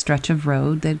come to a stretch of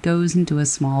road that goes into a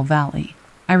small valley.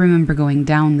 I remember going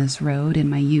down this road in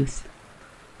my youth.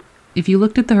 If you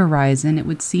looked at the horizon, it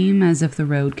would seem as if the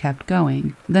road kept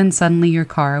going. Then suddenly your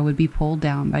car would be pulled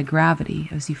down by gravity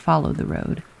as you followed the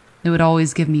road. It would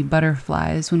always give me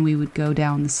butterflies when we would go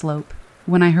down the slope.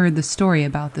 When I heard the story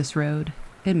about this road,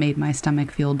 it made my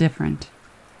stomach feel different.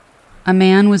 A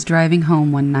man was driving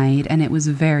home one night, and it was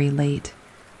very late.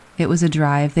 It was a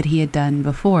drive that he had done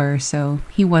before, so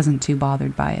he wasn't too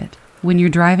bothered by it. When you're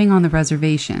driving on the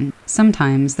reservation,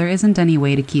 sometimes there isn't any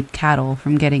way to keep cattle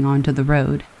from getting onto the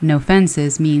road. No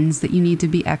fences means that you need to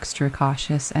be extra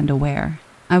cautious and aware.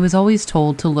 I was always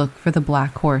told to look for the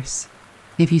black horse.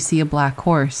 If you see a black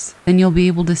horse, then you'll be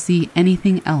able to see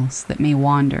anything else that may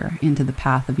wander into the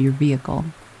path of your vehicle.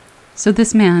 So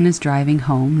this man is driving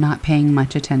home, not paying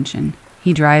much attention.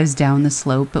 He drives down the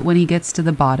slope, but when he gets to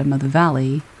the bottom of the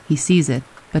valley, he sees it,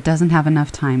 but doesn't have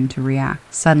enough time to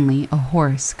react. Suddenly, a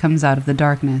horse comes out of the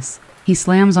darkness. He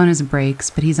slams on his brakes,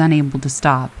 but he's unable to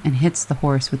stop and hits the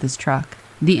horse with his truck.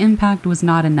 The impact was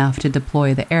not enough to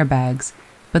deploy the airbags,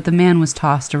 but the man was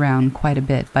tossed around quite a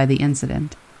bit by the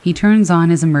incident. He turns on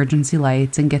his emergency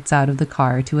lights and gets out of the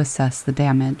car to assess the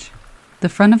damage. The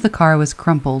front of the car was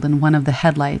crumpled and one of the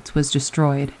headlights was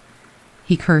destroyed.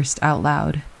 He cursed out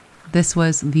loud. This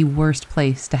was the worst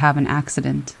place to have an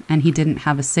accident, and he didn't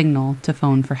have a signal to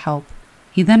phone for help.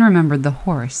 He then remembered the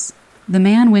horse. The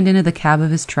man went into the cab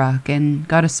of his truck and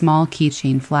got a small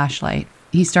keychain flashlight.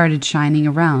 He started shining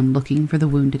around looking for the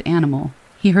wounded animal.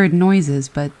 He heard noises,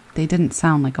 but they didn't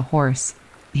sound like a horse.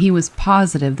 He was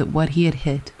positive that what he had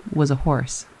hit was a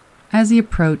horse. As he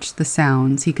approached the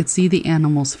sounds, he could see the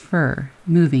animal's fur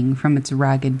moving from its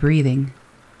ragged breathing.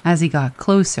 As he got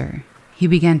closer, he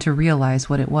began to realize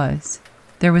what it was.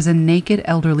 There was a naked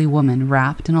elderly woman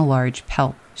wrapped in a large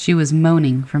pelt. She was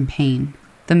moaning from pain.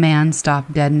 The man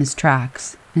stopped dead in his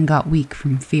tracks and got weak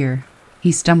from fear.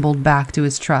 He stumbled back to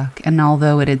his truck and,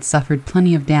 although it had suffered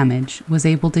plenty of damage, was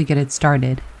able to get it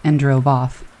started and drove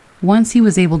off. Once he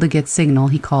was able to get signal,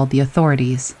 he called the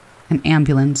authorities. An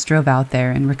ambulance drove out there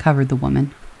and recovered the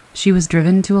woman. She was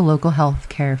driven to a local health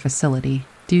care facility.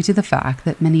 Due to the fact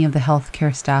that many of the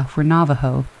healthcare staff were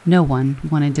Navajo, no one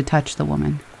wanted to touch the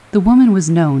woman. The woman was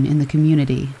known in the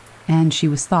community, and she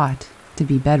was thought to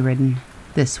be bedridden.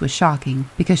 This was shocking,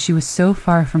 because she was so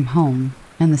far from home,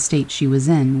 and the state she was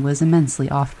in was immensely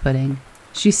off-putting.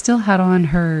 She still had on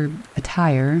her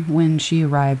attire when she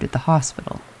arrived at the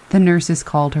hospital. The nurses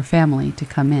called her family to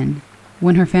come in.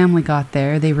 When her family got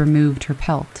there, they removed her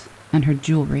pelt and her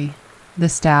jewelry. The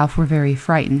staff were very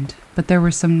frightened, but there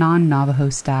were some non-Navajo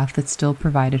staff that still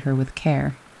provided her with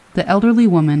care. The elderly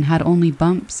woman had only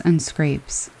bumps and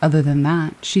scrapes. Other than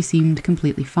that, she seemed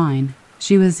completely fine.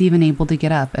 She was even able to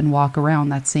get up and walk around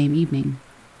that same evening.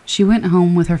 She went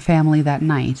home with her family that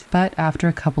night, but after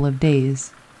a couple of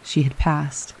days, she had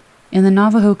passed. In the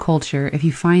Navajo culture, if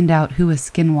you find out who a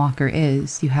Skinwalker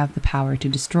is, you have the power to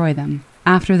destroy them.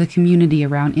 After the community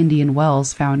around Indian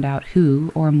Wells found out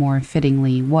who, or more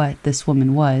fittingly, what this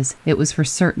woman was, it was for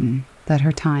certain that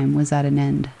her time was at an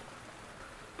end.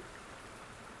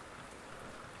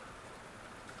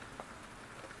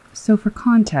 So for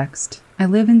context, I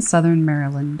live in southern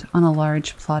Maryland on a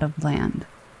large plot of land.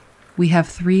 We have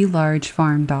 3 large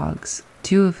farm dogs,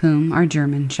 2 of whom are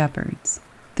German shepherds.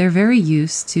 They're very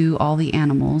used to all the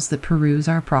animals that peruse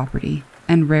our property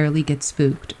and rarely get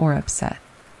spooked or upset.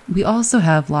 We also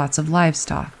have lots of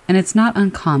livestock, and it's not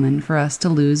uncommon for us to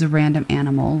lose a random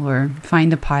animal or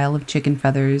find a pile of chicken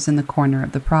feathers in the corner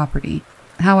of the property.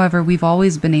 However, we've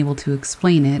always been able to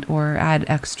explain it or add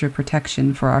extra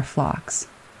protection for our flocks.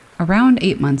 Around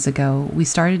 8 months ago, we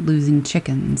started losing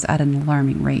chickens at an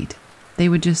alarming rate. They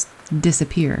would just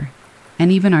disappear,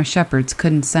 and even our shepherds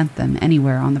couldn't scent them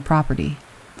anywhere on the property.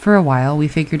 For a while, we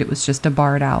figured it was just a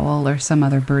barred owl or some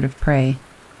other bird of prey.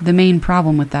 The main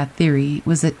problem with that theory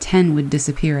was that 10 would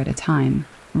disappear at a time,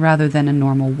 rather than a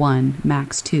normal 1,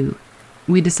 max 2.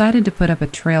 We decided to put up a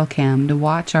trail cam to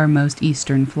watch our most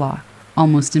eastern flock.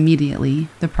 Almost immediately,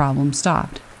 the problem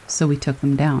stopped, so we took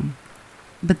them down.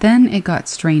 But then it got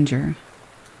stranger.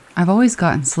 I've always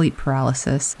gotten sleep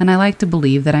paralysis, and I like to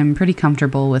believe that I'm pretty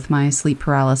comfortable with my sleep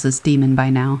paralysis demon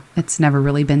by now. It's never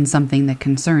really been something that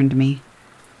concerned me.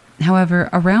 However,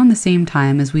 around the same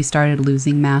time as we started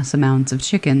losing mass amounts of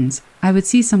chickens, I would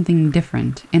see something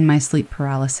different in my sleep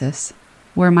paralysis.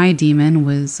 Where my demon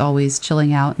was always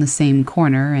chilling out in the same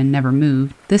corner and never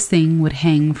moved, this thing would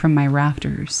hang from my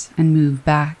rafters and move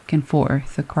back and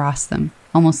forth across them,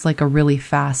 almost like a really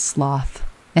fast sloth.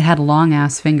 It had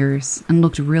long-ass fingers and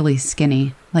looked really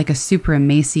skinny, like a super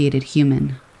emaciated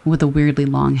human with a weirdly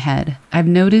long head. I've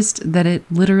noticed that it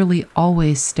literally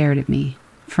always stared at me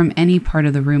from any part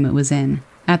of the room it was in.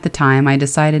 At the time, I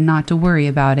decided not to worry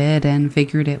about it and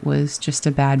figured it was just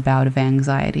a bad bout of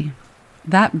anxiety.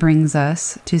 That brings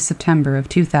us to September of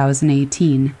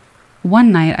 2018.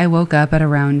 One night I woke up at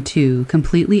around 2,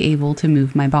 completely able to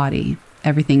move my body.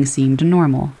 Everything seemed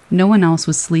normal. No one else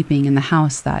was sleeping in the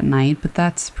house that night, but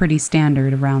that's pretty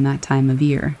standard around that time of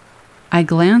year. I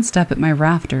glanced up at my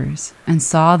rafters and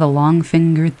saw the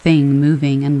long-fingered thing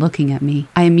moving and looking at me.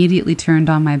 I immediately turned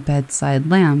on my bedside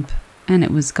lamp, and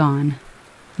it was gone.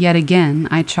 Yet again,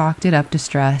 I chalked it up to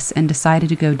stress and decided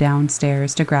to go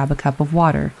downstairs to grab a cup of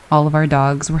water. All of our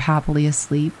dogs were happily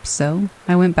asleep, so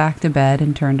I went back to bed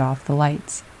and turned off the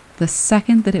lights. The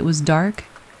second that it was dark,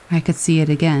 I could see it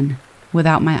again,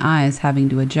 without my eyes having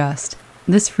to adjust.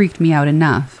 This freaked me out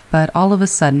enough, but all of a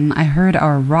sudden I heard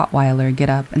our Rottweiler get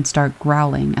up and start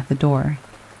growling at the door.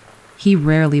 He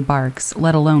rarely barks,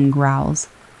 let alone growls.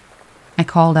 I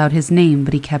called out his name,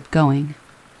 but he kept going.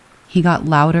 He got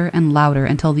louder and louder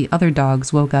until the other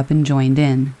dogs woke up and joined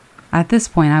in. At this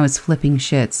point I was flipping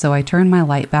shit, so I turned my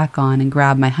light back on and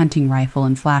grabbed my hunting rifle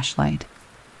and flashlight.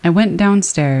 I went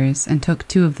downstairs and took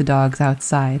 2 of the dogs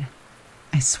outside.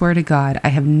 I swear to God, I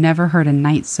have never heard a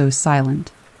night so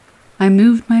silent. I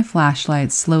moved my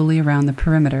flashlight slowly around the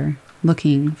perimeter,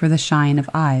 looking for the shine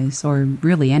of eyes or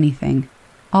really anything.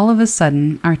 All of a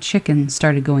sudden, our chickens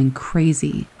started going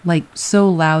crazy, like so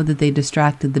loud that they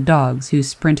distracted the dogs who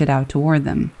sprinted out toward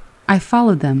them. I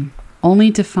followed them,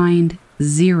 only to find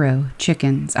 0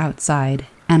 chickens outside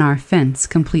and our fence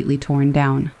completely torn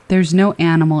down. There's no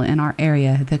animal in our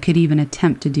area that could even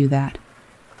attempt to do that.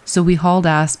 So we hauled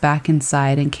ass back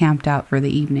inside and camped out for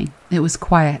the evening. It was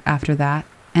quiet after that,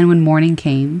 and when morning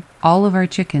came, all of our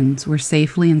chickens were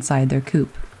safely inside their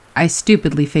coop. I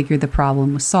stupidly figured the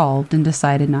problem was solved and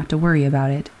decided not to worry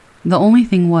about it. The only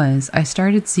thing was, I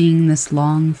started seeing this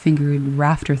long-fingered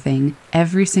rafter thing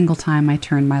every single time I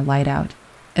turned my light out.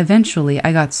 Eventually,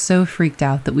 I got so freaked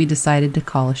out that we decided to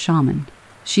call a shaman.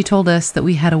 She told us that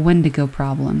we had a Wendigo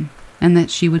problem, and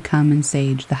that she would come and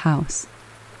sage the house.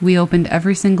 We opened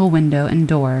every single window and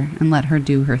door and let her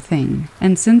do her thing,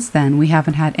 and since then we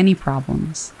haven't had any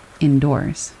problems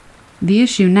indoors. The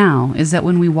issue now is that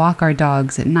when we walk our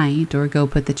dogs at night or go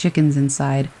put the chickens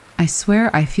inside, I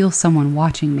swear I feel someone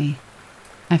watching me.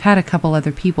 I've had a couple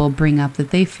other people bring up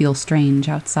that they feel strange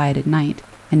outside at night,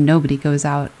 and nobody goes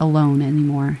out alone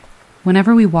anymore.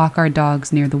 Whenever we walk our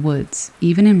dogs near the woods,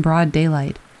 even in broad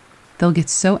daylight, they'll get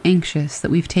so anxious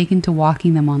that we've taken to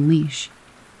walking them on leash.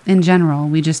 In general,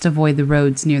 we just avoid the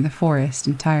roads near the forest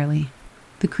entirely.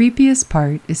 The creepiest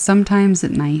part is sometimes at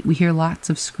night we hear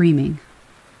lots of screaming.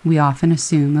 We often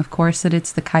assume, of course, that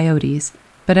it's the coyotes,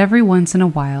 but every once in a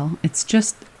while it's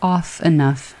just off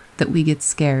enough that we get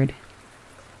scared.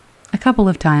 A couple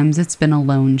of times it's been a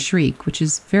lone shriek, which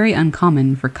is very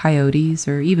uncommon for coyotes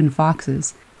or even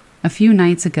foxes. A few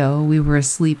nights ago we were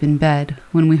asleep in bed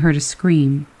when we heard a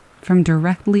scream from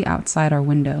directly outside our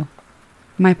window.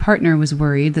 My partner was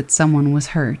worried that someone was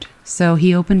hurt, so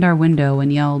he opened our window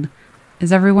and yelled,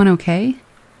 "Is everyone okay?"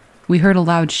 We heard a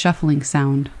loud shuffling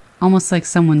sound, almost like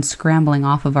someone scrambling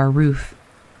off of our roof.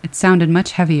 It sounded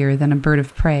much heavier than a bird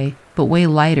of prey, but way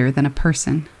lighter than a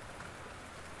person.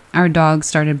 Our dog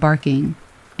started barking,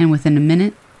 and within a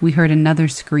minute, we heard another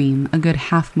scream a good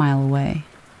half-mile away.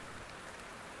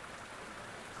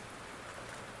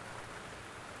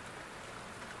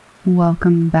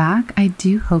 Welcome back. I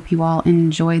do hope you all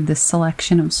enjoyed this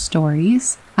selection of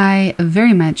stories. I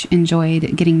very much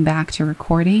enjoyed getting back to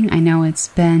recording. I know it's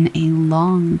been a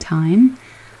long time.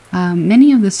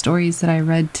 Many of the stories that I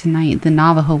read tonight, the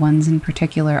Navajo ones in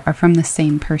particular, are from the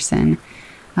same person.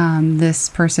 This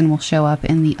person will show up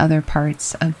in the other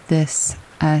parts of this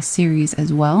series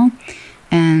as well.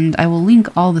 And I will link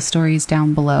all the stories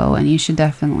down below, and you should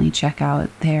definitely check out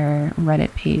their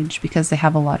Reddit page because they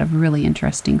have a lot of really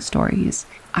interesting stories.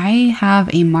 I have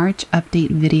a March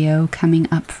update video coming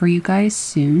up for you guys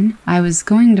soon. I was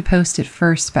going to post it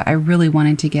first, but I really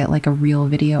wanted to get like a real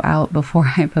video out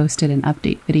before I posted an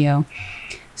update video.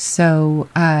 So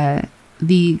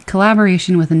the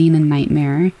collaboration with Anina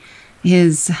Nightmare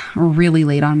is really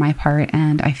late on my part,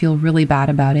 and I feel really bad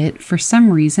about it. For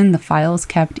some reason, the files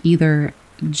kept either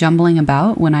jumbling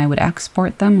about when I would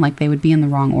export them, like they would be in the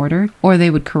wrong order, or they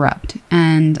would corrupt.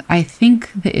 And I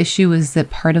think the issue is that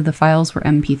part of the files were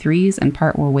MP3s and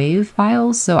part were WAV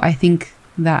files. So I think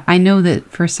that I know that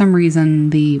for some reason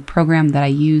the program that I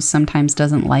use sometimes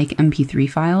doesn't like MP3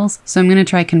 files. So I'm going to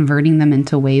try converting them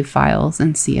into WAV files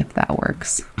and see if that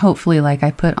works. Hopefully, like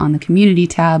I put on the community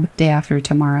tab, day after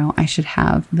tomorrow, I should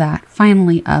have that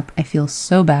finally up. I feel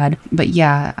so bad. But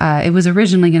yeah, it was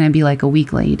originally going to be like a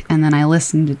week late, and then I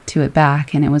listened to it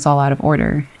back and it was all out of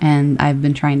order. And I've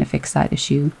been trying to fix that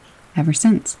issue ever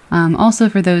since. Also,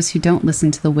 for those who don't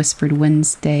listen to the Whispered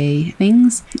Wednesday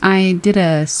things, I did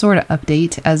a sort of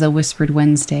update as a Whispered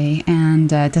Wednesday, and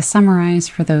to summarize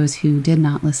for those who did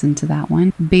not listen to that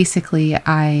one, basically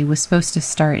I was supposed to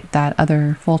start that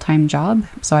other full-time job,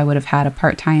 so I would have had a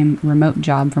part-time remote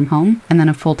job from home and then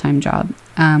a full-time job.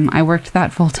 I worked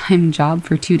that full-time job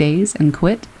for 2 days and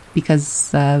quit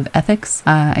because of ethics.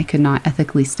 I could not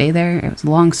ethically stay there. It was a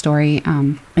long story.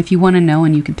 If you want to know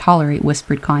and you can tolerate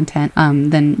whispered content,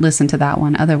 then listen to that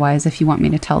one. Otherwise, if you want me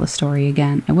to tell the story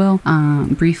again, I will,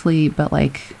 briefly, but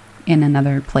like in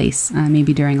another place,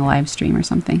 maybe during a live stream or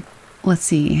something. Let's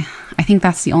see. I think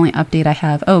that's the only update I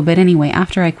have. Oh, but anyway,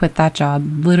 after I quit that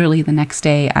job, literally the next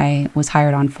day I was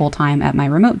hired on full-time at my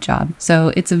remote job.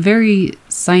 So it's a very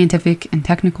scientific and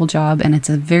technical job, and it's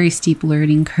a very steep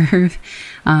learning curve.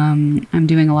 I'm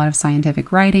doing a lot of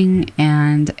scientific writing,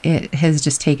 and it has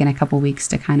just taken a couple weeks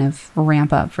to kind of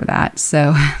ramp up for that.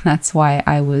 So that's why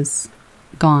I was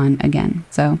gone again.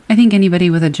 So I think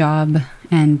anybody with a job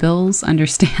and bills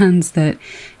understands that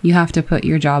you have to put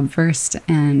your job first.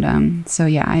 And so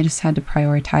yeah, I just had to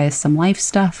prioritize some life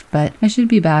stuff, but I should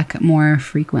be back more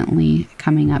frequently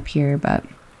coming up here. But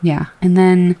yeah. And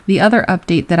then the other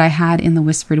update that I had in the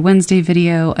Whispered Wednesday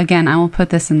video, again, I will put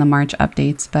this in the March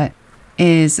updates, but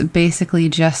is basically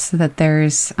just that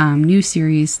there's new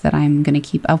series that I'm going to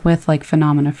keep up with, like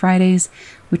Phenomena Fridays,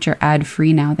 which are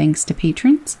ad-free now thanks to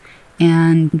patrons.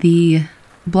 And the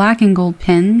black and gold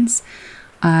pins,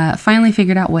 finally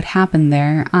figured out what happened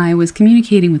there. I was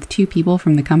communicating with 2 people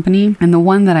from the company, and the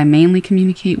one that I mainly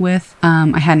communicate with,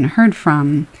 I hadn't heard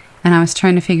from, and I was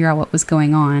trying to figure out what was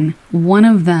going on. One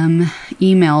of them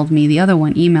emailed me, the other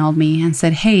one emailed me and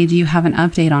said, hey, do you have an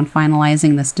update on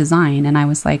finalizing this design? And I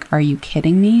was like, are you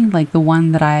kidding me? Like the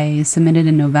one that I submitted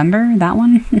in November, that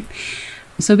one?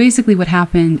 So basically what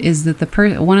happened is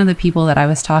that one of the people that I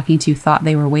was talking to thought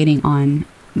they were waiting on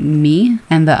me,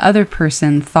 and the other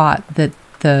person thought that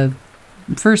the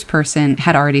first person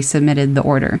had already submitted the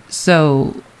order.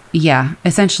 So yeah,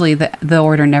 essentially the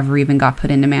order never even got put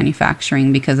into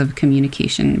manufacturing because of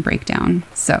communication breakdown.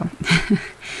 So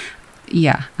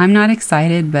yeah, I'm not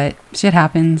excited, but shit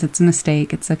happens. It's a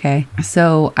mistake. It's okay.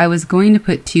 So I was going to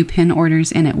put 2 pin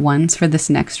orders in at once for this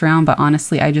next round, but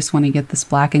honestly, I just want to get this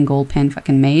black and gold pin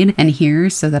fucking made and here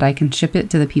so that I can ship it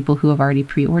to the people who have already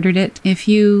pre-ordered it. If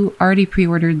you already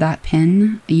pre-ordered that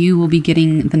pin, you will be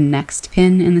getting the next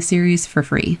pin in the series for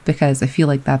free, because I feel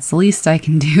like that's the least I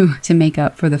can do to make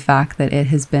up for the fact that it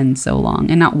has been so long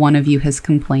and not one of you has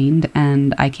complained,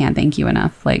 and I can't thank you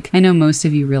enough. Like, I know most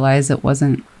of you realize it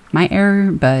wasn't my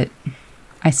error, but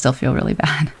I still feel really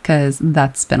bad because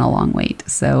that's been a long wait.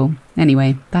 So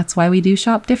anyway, that's why we do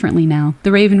shop differently now. The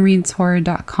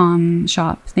RavenReadsHorror.com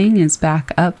shop thing is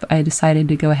back up. I decided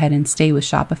to go ahead and stay with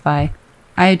Shopify.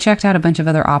 I checked out a bunch of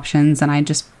other options, and I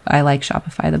like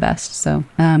Shopify the best. So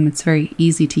it's very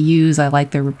easy to use. I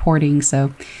like their reporting.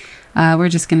 So we're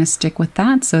just going to stick with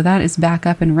that. So that is back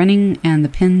up and running, and the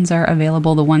pins are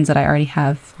available. The ones that I already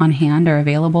have on hand are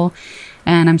available.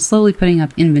 And I'm slowly putting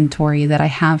up inventory that I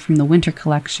have from the winter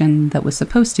collection that was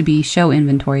supposed to be show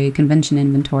inventory, convention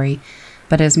inventory.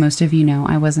 But as most of you know,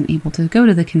 I wasn't able to go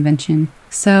to the convention.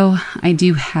 So I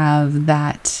do have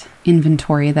that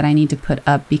inventory that I need to put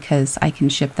up because I can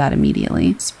ship that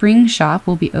immediately. Spring shop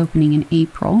will be opening in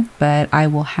April, but I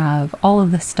will have all of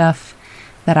the stuff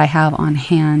that I have on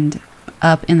hand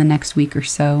up in the next week or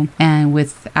so, and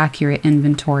with accurate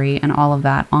inventory and all of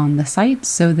that on the site,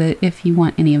 so that if you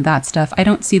want any of that stuff, I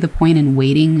don't see the point in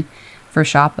waiting for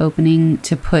shop opening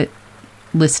to put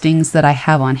listings that I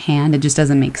have on hand. It just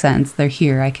doesn't make sense. They're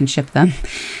here, I can ship them.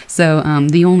 So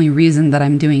the only reason that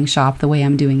I'm doing shop the way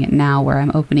I'm doing it now, where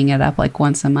I'm opening it up like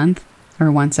once a month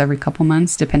or once every couple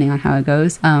months, depending on how it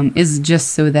goes, is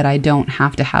just so that I don't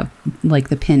have to have like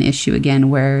the pin issue again,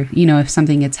 where, you know, if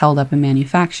something gets held up in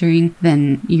manufacturing,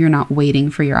 then you're not waiting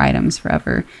for your items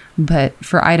forever. But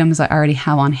for items I already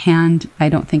have on hand, I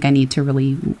don't think I need to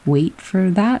really wait for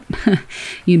that,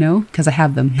 you know, because I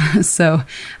have them. So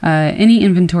any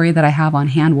inventory that I have on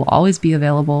hand will always be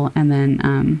available. And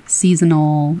then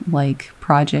seasonal, like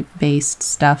project-based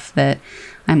stuff that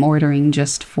I'm ordering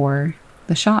just for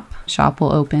the shop. Shop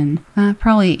will open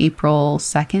probably April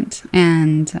 2nd.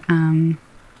 And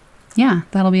yeah,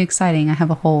 that'll be exciting. I have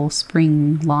a whole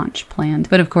spring launch planned.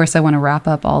 But of course, I want to wrap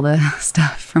up all the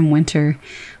stuff from winter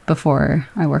before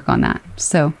I work on that.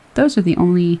 So those are the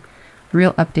only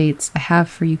real updates I have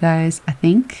for you guys, I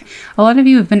think. A lot of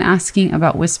you have been asking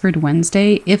about Whispered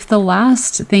Wednesday. If the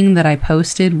last thing that I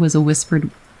posted was a Whispered...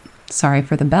 Sorry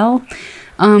for the bell.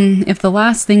 If the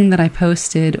last thing that I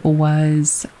posted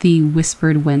was the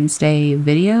Whispered Wednesday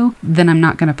video, then I'm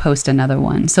not going to post another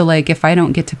one. So like if I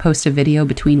don't get to post a video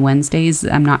between Wednesdays,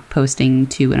 I'm not posting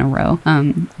 2 in a row.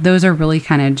 Those are really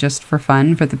kind of just for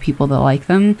fun for the people that like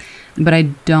them. But I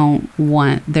don't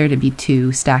want there to be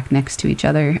 2 stacked next to each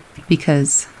other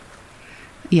because...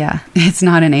 yeah, it's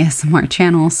not an ASMR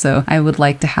channel, so I would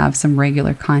like to have some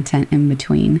regular content in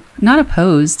between. Not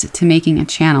opposed to making a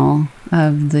channel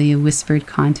of the whispered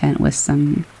content with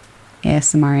some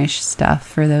ASMR-ish stuff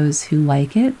for those who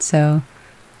like it. So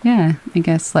yeah, I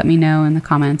guess let me know in the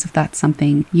comments if that's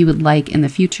something you would like in the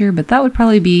future, but that would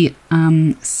probably be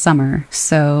summer.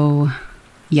 So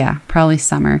yeah, probably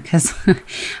summer because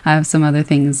I have some other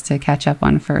things to catch up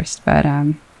on first, but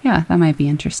yeah, that might be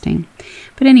interesting.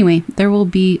 But anyway, there will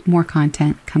be more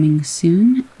content coming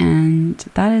soon, and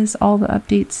that is all the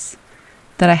updates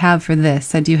that I have for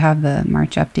this. I do have the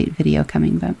March update video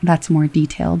coming, but that's more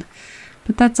detailed.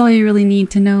 But that's all you really need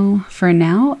to know for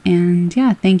now. And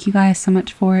yeah, thank you guys so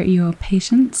much for your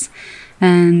patience,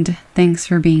 and thanks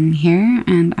for being here.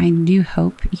 And I do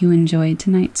hope you enjoyed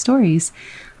tonight's stories.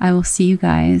 I will see you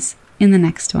guys in the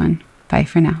next one. Bye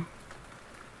for now.